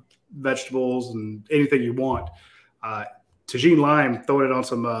vegetables and anything you want. Tajine lime, throwing it on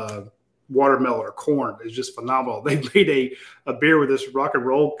some watermelon or corn is just phenomenal. They made a beer with this rock and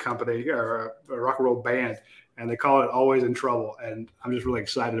roll company or a rock and roll band, and they call it Always in Trouble. And I'm just really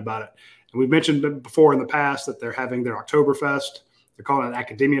excited about it. And we've mentioned before in the past that they're having their Oktoberfest. They're calling it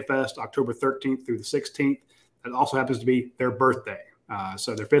Akademia Fest, October 13th through the 16th. It also happens to be their birthday.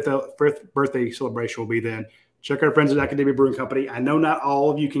 So their fifth birthday celebration will be then. Check out our friends at Akademia Brewing Company. I know not all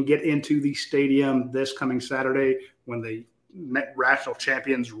of you can get into the stadium this coming Saturday when the national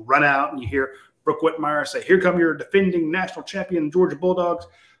champions run out and you hear Brooke Whitmire say, here come your defending national champion Georgia Bulldogs.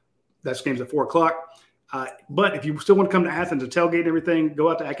 That game's at 4 o'clock. But if you still want to come to Athens to tailgate and everything, go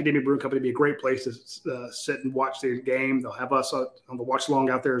out to Akademia Brewing Company. It'd be a great place to sit and watch the game. They'll have us on the watch along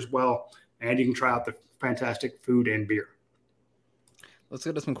out there as well. And you can try out the fantastic food and beer. Let's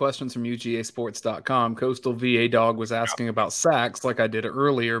get to some questions from UGAsports.com. Coastal VA Dog was asking about sacks like I did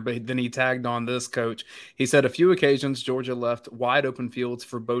earlier, but then he tagged on this, Coach. He said a few occasions Georgia left wide open fields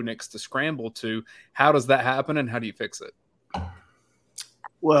for Bo Nix to scramble to. How does that happen, and how do you fix it?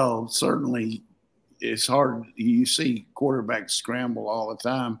 Well, certainly it's hard. You see quarterbacks scramble all the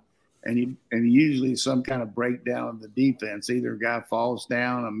time, and usually some kind of breakdown of the defense. Either a guy falls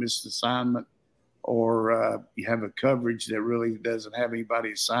down, a missed assignment, or you have a coverage that really doesn't have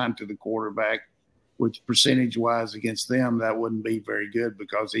anybody assigned to the quarterback, which percentage-wise against them, that wouldn't be very good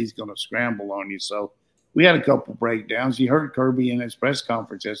because he's going to scramble on you. So we had a couple breakdowns. You heard Kirby in his press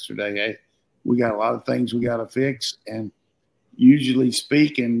conference yesterday. Hey, we got a lot of things we got to fix. And usually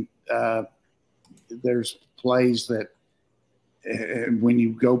speaking, there's plays that when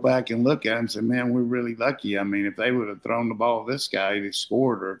you go back and look at them, say, man, we're really lucky. I mean, if they would have thrown the ball to this guy, he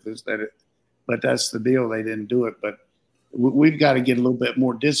scored, or if this, that. but that's the deal. They didn't do it. But we've got to get a little bit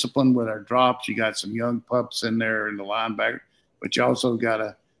more disciplined with our drops. You got some young pups in there in the linebacker, but you also got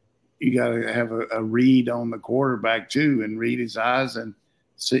to have a read on the quarterback too, and read his eyes, and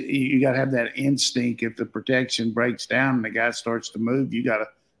so you got to have that instinct. If the protection breaks down and the guy starts to move, you got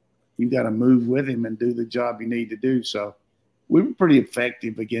to move with him and do the job you need to do. So we were pretty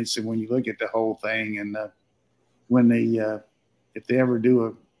effective against him when you look at the whole thing. And when if they ever do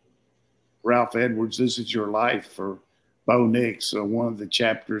a Ralph Edwards, This Is Your Life for Bo Nix, one of the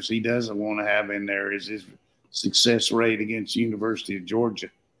chapters he doesn't want to have in there is his success rate against University of Georgia,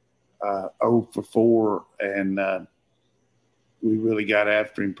 0 for 4, and we really got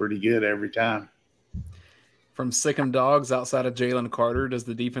after him pretty good every time. From Sick 'em Dogs, outside of Jalen Carter, does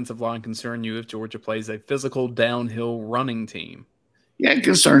the defensive line concern you if Georgia plays a physical downhill running team? Yeah, it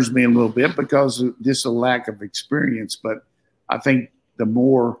concerns me a little bit because of just a lack of experience. But I think the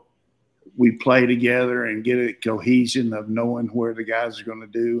more we play together and get a cohesion of knowing where the guys are going to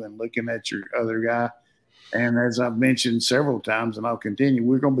do and looking at your other guy, and as I've mentioned several times, and I'll continue,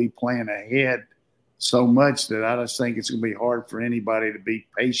 we're going to be playing ahead so much that I just think it's going to be hard for anybody to be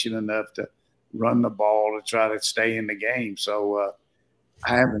patient enough to run the ball to try to stay in the game. So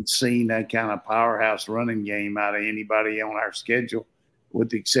I haven't seen that kind of powerhouse running game out of anybody on our schedule, with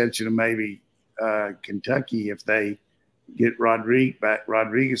the exception of maybe Kentucky if they get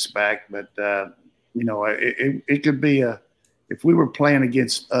Rodriguez back. But, it could be if we were playing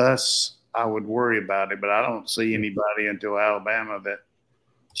against us, I would worry about it. But I don't see anybody until Alabama that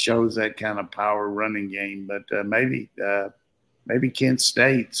shows that kind of power running game. But maybe Kent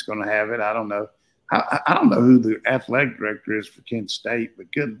State's going to have it. I don't know. I don't know who the athletic director is for Kent State,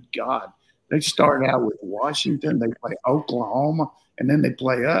 but good God, they started out with Washington, they play Oklahoma, and then they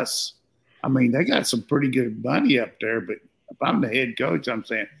play us. I mean, they got some pretty good money up there, but if I'm the head coach, I'm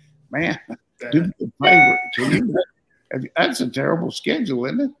saying, man, do the favor. That's a terrible schedule,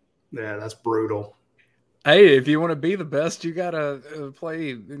 isn't it? Yeah, that's brutal. Hey, if you want to be the best, you got to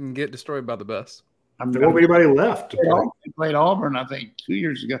play and get destroyed by the best. There won't be anybody left to play. They played Auburn, I think, 2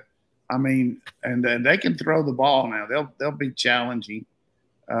 years ago. I mean, and they can throw the ball now. They'll be challenging.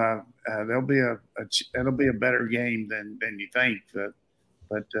 It'll be a better game than you think.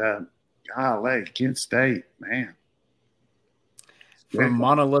 But golly, Kent State, man. From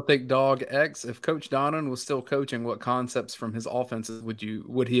Monolithic Dog X, if Coach Donnan was still coaching, what concepts from his offenses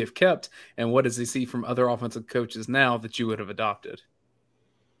would he have kept, and what does he see from other offensive coaches now that you would have adopted?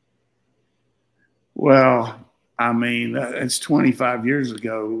 Well, I mean, it's 25 years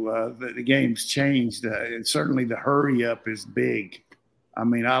ago. The game's changed. And certainly the hurry up is big. I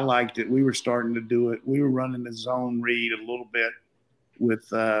mean, I liked it. We were starting to do it. We were running the zone read a little bit with,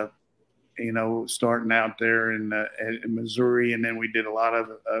 starting out there in Missouri. And then we did a lot of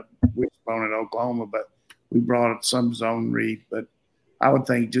wishbone at Oklahoma, but we brought up some zone read. But I would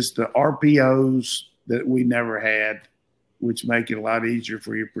think just the RPOs that we never had, which make it a lot easier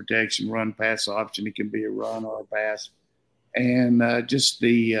for your protection, run-pass option. It can be a run or a pass. And just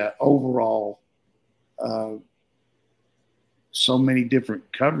the overall so many different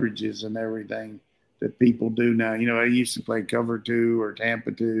coverages and everything that people do now. I used to play cover 2 or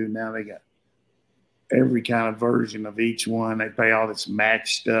Tampa 2. Now they got every kind of version of each one. They play all this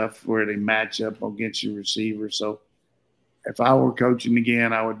match stuff where they match up against your receiver. So if I were coaching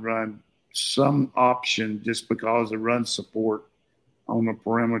again, I would run some option just because of run support on the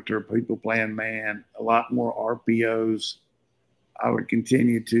perimeter, people playing man, a lot more RPOs. I would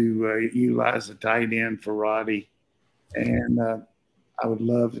continue to utilize the tight end for Radi, and I would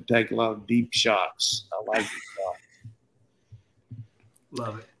love to take a lot of deep shots. I like it.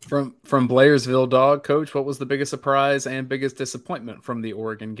 Love it. From Blairsville Dog, Coach, what was the biggest surprise and biggest disappointment from the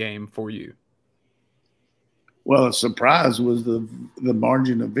Oregon game for you? Well, a surprise was the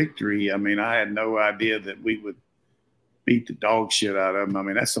margin of victory. I mean, I had no idea that we would beat the dog shit out of them. I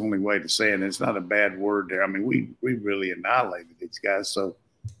mean, that's the only way to say it. It's not a bad word there. I mean, we really annihilated these guys. So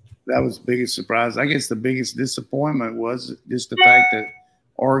that was the biggest surprise. I guess the biggest disappointment was just the fact that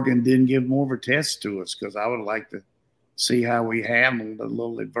Oregon didn't give more of a test to us, because I would like to see how we handled a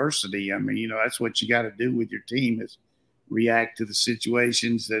little adversity. I mean, that's what you got to do with your team, is react to the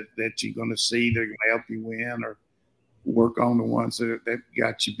situations that you're going to see. They're going to help you win, or work on the ones that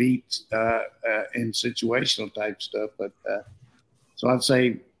got you beat in situational type stuff. But so I'd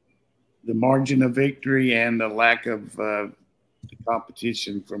say the margin of victory and the lack of the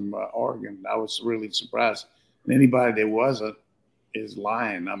competition from Oregon, I was really surprised. And anybody that wasn't is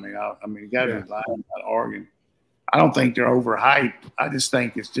lying. I mean, you got to be lying about Oregon. I don't think they're overhyped. I just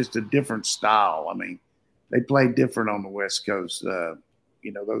think it's just a different style. I mean, they play different on the West Coast.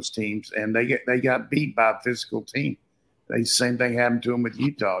 those teams, and they got beat by a physical team. The same thing happened to them with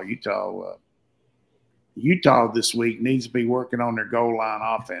Utah. Utah this week needs to be working on their goal line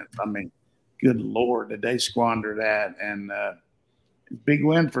offense. I mean, good Lord, did they squander that? And big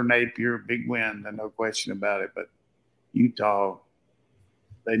win for Napier, big win, no question about it. But Utah,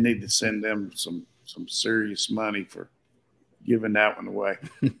 they need to send them some serious money for giving that one away.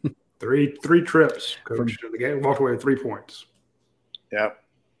 Three trips, coach. The game walked away with 3 points. Yep.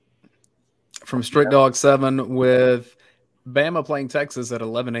 From Strict Dog 7 with Bama playing Texas at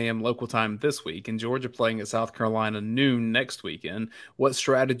 11 a.m. local time this week and Georgia playing at South Carolina noon next weekend. What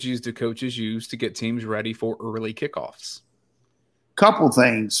strategies do coaches use to get teams ready for early kickoffs? Couple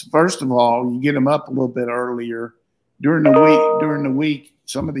things. First of all, you get them up a little bit earlier during the week.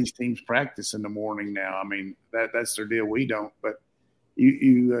 Some of these teams practice in the morning now. I mean, that's their deal. We don't, but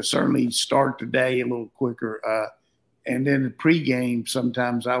you certainly start the day a little quicker. And then the pregame,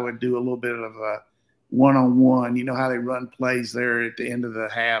 sometimes I would do a little bit of a one-on-one. You know how they run plays there at the end of the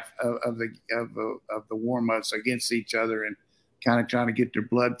half of the warm-ups against each other and kind of trying to get their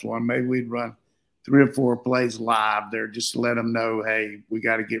blood flowing. Maybe we'd run 3 or 4 plays live there just to let them know, hey, we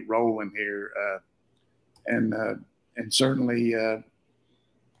got to get rolling here. And certainly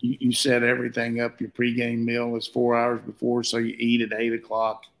you set everything up. Your pregame meal is 4 hours before, so you eat at 8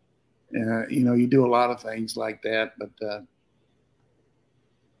 o'clock. You do a lot of things like that,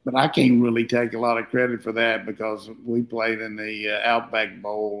 but I can't really take a lot of credit for that because we played in the Outback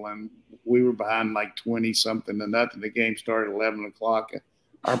Bowl and we were behind like 20-something to nothing. The game started at 11 o'clock.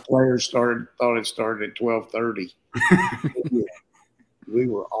 Our players thought it started at 12:30. We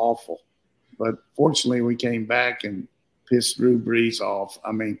were awful, but fortunately we came back and pissed Drew Brees off.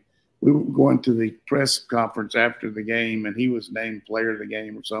 I mean, we were going to the press conference after the game, and he was named player of the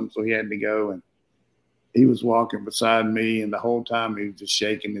game or something, so he had to go. And he was walking beside me, and the whole time he was just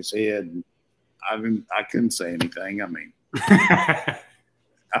shaking his head. And I couldn't say anything. I mean,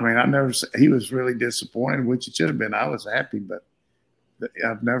 he was really disappointed, which it should have been. I was happy, but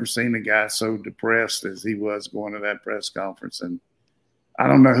I've never seen a guy so depressed as he was going to that press conference. And I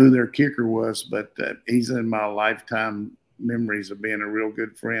don't know who their kicker was, but he's in my lifetime memories of being a real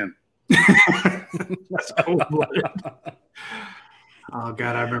good friend. That's cool. Oh,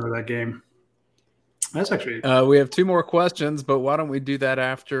 God, I remember that game. That's actually we have 2 more questions, but why don't we do that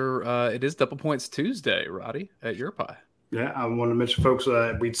after it is Double Points Tuesday, Roddy, at Your Pie. Yeah, I want to mention, folks,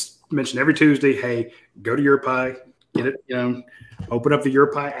 we mention every Tuesday, hey, go to Your Pie, get it, open up the Your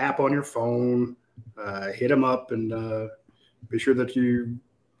Pie app on your phone, hit them up, and be sure that you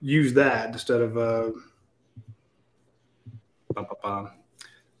use that instead of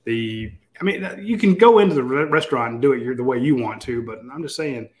you can go into the restaurant and do it the way you want to, but I'm just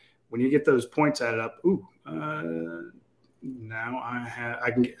saying when you get those points added up, now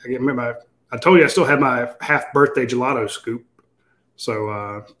I can remember I told you I still have my half birthday gelato scoop,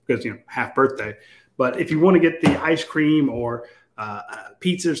 so because half birthday. But if you want to get the ice cream or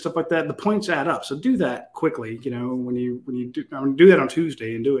pizza or stuff like that, the points add up. So do that quickly. When you do that on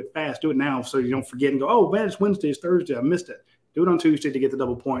Tuesday and do it fast, do it now so you don't forget and go, oh man, it's Wednesday, it's Thursday, I missed it. Do it on Tuesday to get the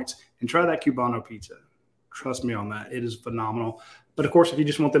double points and try that Cubano pizza. Trust me on that. It is phenomenal. But, of course, if you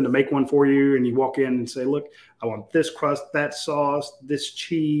just want them to make one for you and you walk in and say, look, I want this crust, that sauce, this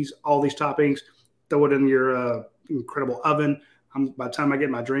cheese, all these toppings, throw it in your incredible oven. By the time I get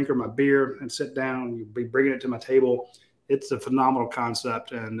my drink or my beer and sit down, you'll be bringing it to my table. It's a phenomenal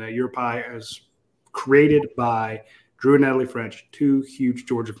concept. And Your Pie is created by Drew and Natalie French, 2 huge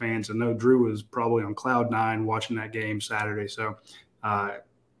Georgia fans. I know Drew was probably on cloud 9 watching that game Saturday. So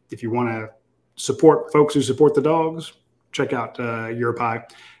if you want to support folks who support the Dogs, check out Your Pie.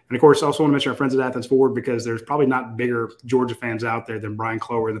 And, of course, I also want to mention our friends at Athens Ford because there's probably not bigger Georgia fans out there than Brian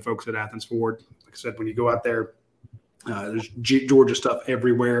Clower and the folks at Athens Ford. Like I said, when you go out there, there's Georgia stuff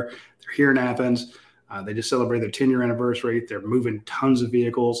everywhere. They're here in Athens. They just celebrated their 10-year anniversary. They're moving tons of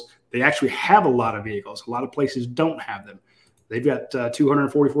vehicles. They actually have a lot of vehicles. A lot of places don't have them. They've got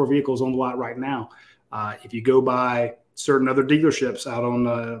 244 vehicles on the lot right now. If you go by certain other dealerships out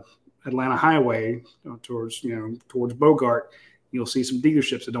on Atlanta Highway towards Bogart, you'll see some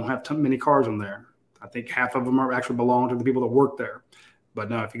dealerships that don't have many cars on there. I think half of them are actually belong to the people that work there. But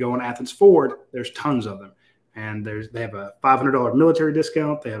no, if you go on Athens Ford, there's tons of them. And they have a $500 military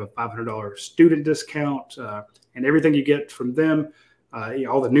discount. They have a $500 student discount. And everything you get from them,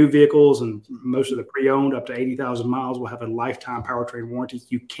 all the new vehicles and most of the pre-owned up to 80,000 miles will have a lifetime powertrain warranty.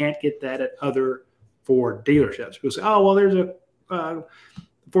 You can't get that at other Ford dealerships. People say, oh, well, there's a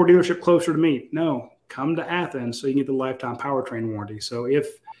Ford dealership closer to me. No, come to Athens so you can get the lifetime powertrain warranty. So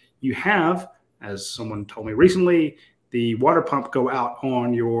if you have, as someone told me recently, the water pump go out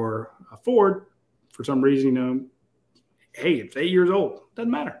on your Ford, for some reason, hey, it's 8 years old.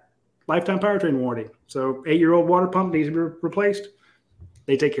 Doesn't matter. Lifetime powertrain warranty. So 8-year-old water pump needs to be replaced.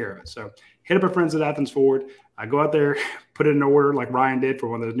 They take care of it. So hit up our friends at Athens Ford. Go out there, put it in order like Ryan did for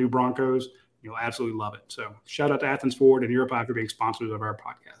one of those new Broncos. You'll absolutely love it. So shout out to Athens Ford and Europe for being sponsors of our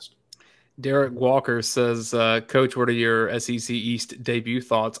podcast. Derek Walker says, Coach, what are your SEC East debut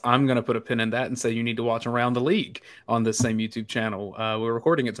thoughts? I'm going to put a pin in that and say you need to watch Around the League on this same YouTube channel. We're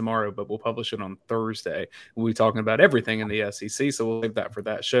recording it tomorrow, but we'll publish it on Thursday. We'll be talking about everything in the SEC, so we'll leave that for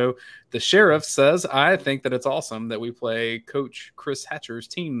that show. The Sheriff says, I think that it's awesome that we play Coach Chris Hatcher's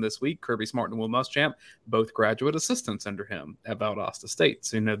team this week. Kirby Smart and Will Muschamp, both graduate assistants under him at Valdosta State.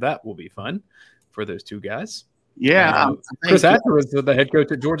 So that will be fun for those two guys. Yeah, Chris Hatcher was the head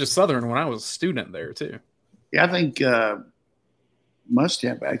coach at Georgia Southern when I was a student there too. Yeah, I think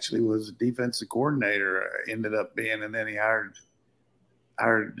Muschamp actually was a defensive coordinator. Ended up being, and then he hired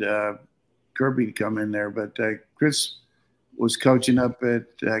Kirby to come in there. But Chris was coaching up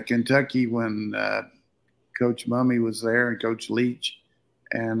at Kentucky when Coach Mummy was there and Coach Leach,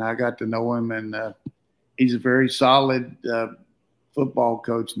 and I got to know him. And he's a very solid football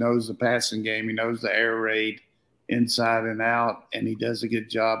coach. Knows the passing game. He knows the air raid inside and out, and he does a good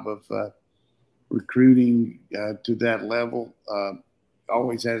job of recruiting to that level.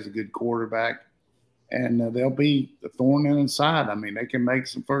 Always has a good quarterback, and they'll be the thorn in his side. I mean, they can make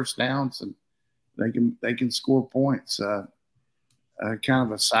some first downs and they can score points. Kind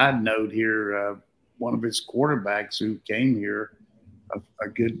of a side note here: one of his quarterbacks who came here, a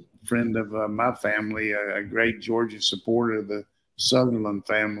good friend of my family, a great Georgia supporter of the Sutherland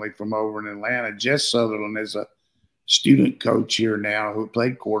family from over in Atlanta. Jess Sutherland is a student coach here now who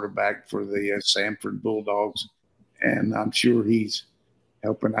played quarterback for the Sanford Bulldogs, and I'm sure he's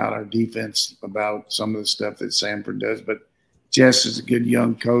helping out our defense about some of the stuff that Sanford does. But Jess is a good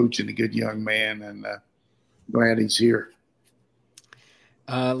young coach and a good young man, and glad he's here.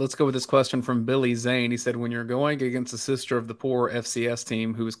 Let's go with this question from Billy Zane. He said, when you're going against a sister of the poor FCS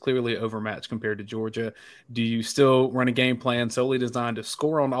team who is clearly overmatched compared to Georgia, do you still run a game plan solely designed to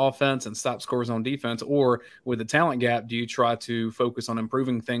score on offense and stop scores on defense? Or with the talent gap, do you try to focus on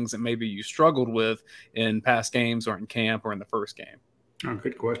improving things that maybe you struggled with in past games or in camp or in the first game? Oh,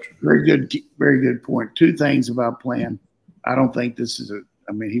 good question. Very good point. Two things about plan. I don't think this is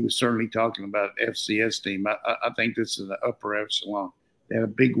he was certainly talking about FCS team. I think this is the upper echelon. They had a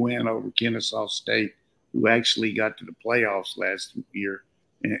big win over Kennesaw State, who actually got to the playoffs last year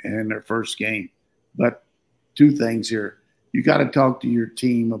in their first game. But two things here. You got to talk to your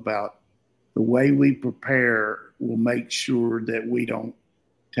team about the way we prepare will make sure that we don't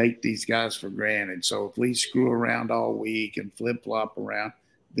take these guys for granted. So if we screw around all week and flip-flop around,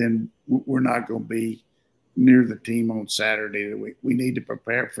 then we're not going to be near the team on Saturday. We need to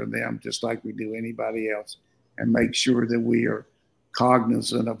prepare for them just like we do anybody else and make sure that we are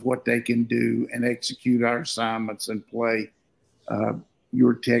cognizant of what they can do and execute our assignments and play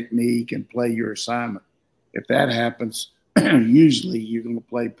your technique and play your assignment. If that happens, usually you're going to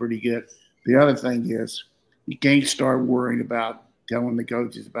play pretty good. The other thing is you can't start worrying about telling the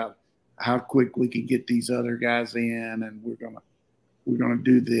coaches about how quick we can get these other guys in, and we're going to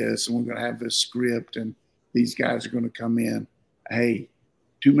do this, and we're going to have this script, and these guys are going to come in. Hey,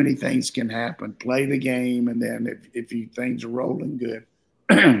 too many things can happen. Play the game, and then if things are rolling good,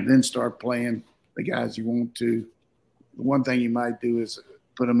 then start playing the guys you want to. The one thing you might do is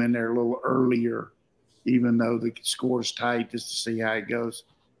put them in there a little earlier, even though the score's tight, just to see how it goes.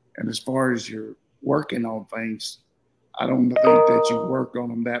 And as far as you're working on things, I don't think that you work on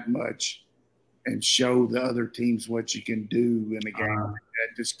them that much and show the other teams what you can do in a game like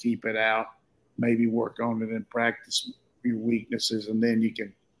that. Just keep it out. Maybe work on it in practice your weaknesses, and then you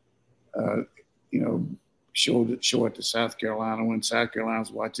can, show it to South Carolina. When South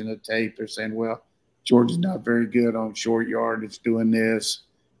Carolina's watching the tape, they're saying, well, Georgia's not very good on short yard. It's doing this.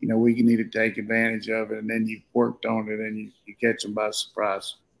 We need to take advantage of it, and then you worked on it, and you catch them by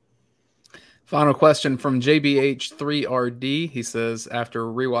surprise. Final question from JBH3RD. He says, after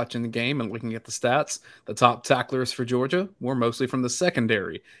rewatching the game and looking at the stats, the top tacklers for Georgia were mostly from the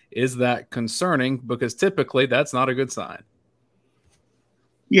secondary. Is that concerning? Because typically that's not a good sign.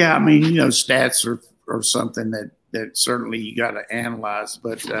 Yeah, stats are something that certainly you got to analyze.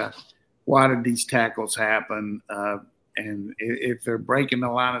 But why did these tackles happen? And if they're breaking the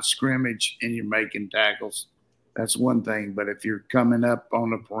line of scrimmage and you're making tackles, that's one thing. But if you're coming up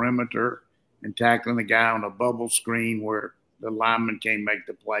on the perimeter and tackling the guy on a bubble screen where the lineman can't make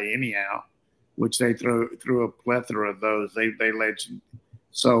the play anyhow, which they threw a plethora of those, they let you.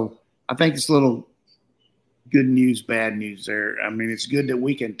 So I think it's a little good news, bad news there. I mean, it's good that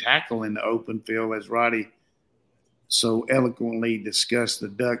we can tackle in the open field, as Radi so eloquently discussed the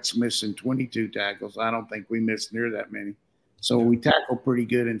Ducks missing 22 tackles. I don't think we missed near that many. So we tackled pretty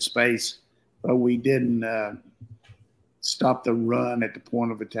good in space, but we didn't stop the run at the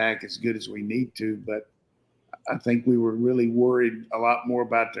point of attack as good as we need to. But I think we were really worried a lot more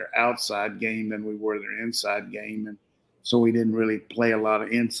about their outside game than we were their inside game. And so we didn't really play a lot of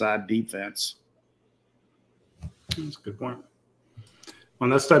inside defense. That's a good point. Well,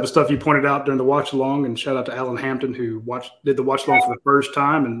 that's the type of stuff you pointed out during the watch along, and shout out to Alan Hampton who did the watch along for the first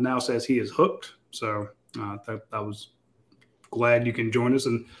time and now says he is hooked. So I was glad you can join us,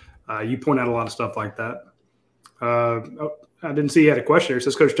 and you point out a lot of stuff like that. I didn't see you had a question here. It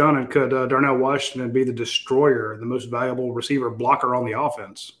says, Coach Donnan, could Darnell Washington be the destroyer, the most valuable receiver blocker on the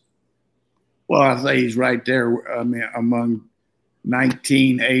offense? Well, I say he's right there. I mean, among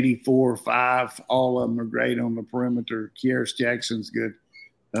 1984, 5, all of them are great on the perimeter. Kieris Jackson's good.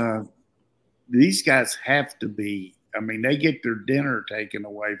 These guys have to be. I mean, they get their dinner taken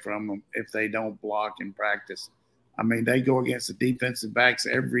away from them if they don't block in practice. I mean, they go against the defensive backs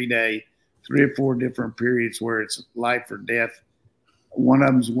every day, 3 or 4 different periods where it's life or death. One of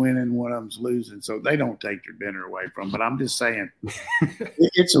them's winning, one of them's losing. So they don't take their dinner away from them. But I'm just saying,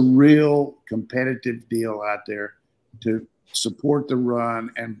 it's a real competitive deal out there to support the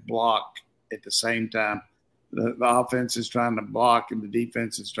run and block at the same time. The offense is trying to block and the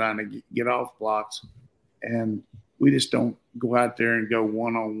defense is trying to get off blocks. And we just don't go out there and go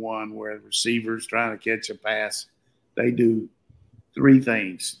one-on-one where the receiver's trying to catch a pass. They do 3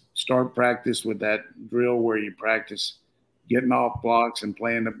 things. Start practice with that drill where you practice getting off blocks and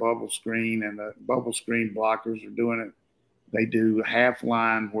playing the bubble screen, and the bubble screen blockers are doing it. They do half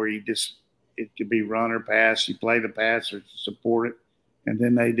line where it could be run or pass. You play the pass or support it. And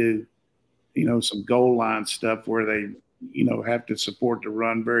then they do, some goal line stuff where they, have to support the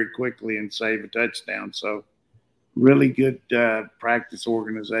run very quickly and save a touchdown. So really good practice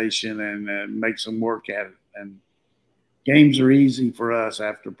organization and makes them work at it. And games are easy for us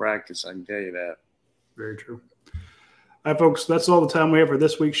after practice, I can tell you that. Very true. All right, folks, that's all the time we have for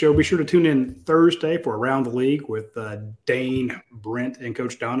this week's show. Be sure to tune in Thursday for Around the League with Dayne, Brent, and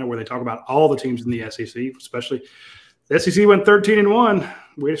Coach Donnan, where they talk about all the teams in the SEC, especially the SEC went 13-1.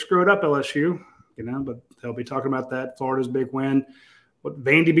 We screwed up LSU, but they'll be talking about that. Florida's big win.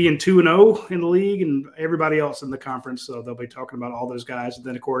 Vandy being 2-0 in the league and everybody else in the conference. So they'll be talking about all those guys. And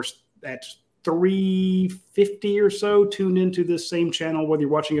then, of course, at 3:50 or so, tune into this same channel, whether you're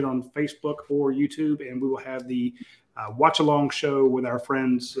watching it on Facebook or YouTube, and we will have the watch-along show with our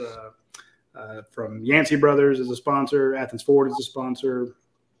friends from Yancey Brothers as a sponsor, Athens Ford as a sponsor,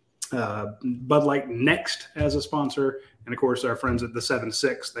 Bud Light Next as a sponsor, and, of course, our friends at the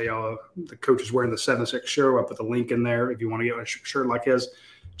 7-6. The coach is wearing the 7-6 shirt. I'll put the link in there. If you want to get a shirt like his,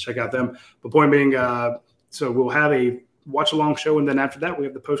 check out them. But point being, so we'll have a watch-along show, and then after that, we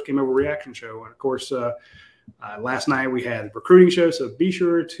have the post-game overreaction show. And, of course, last night we had the recruiting show, so be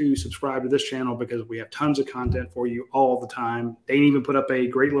sure to subscribe to this channel because we have tons of content for you all the time. Dayne even put up a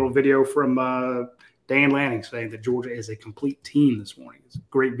great little video from Dan Lanning saying that Georgia is a complete team this morning. It's a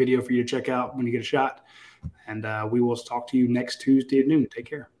great video for you to check out when you get a shot. And we will talk to you next Tuesday at noon. Take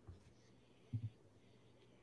care.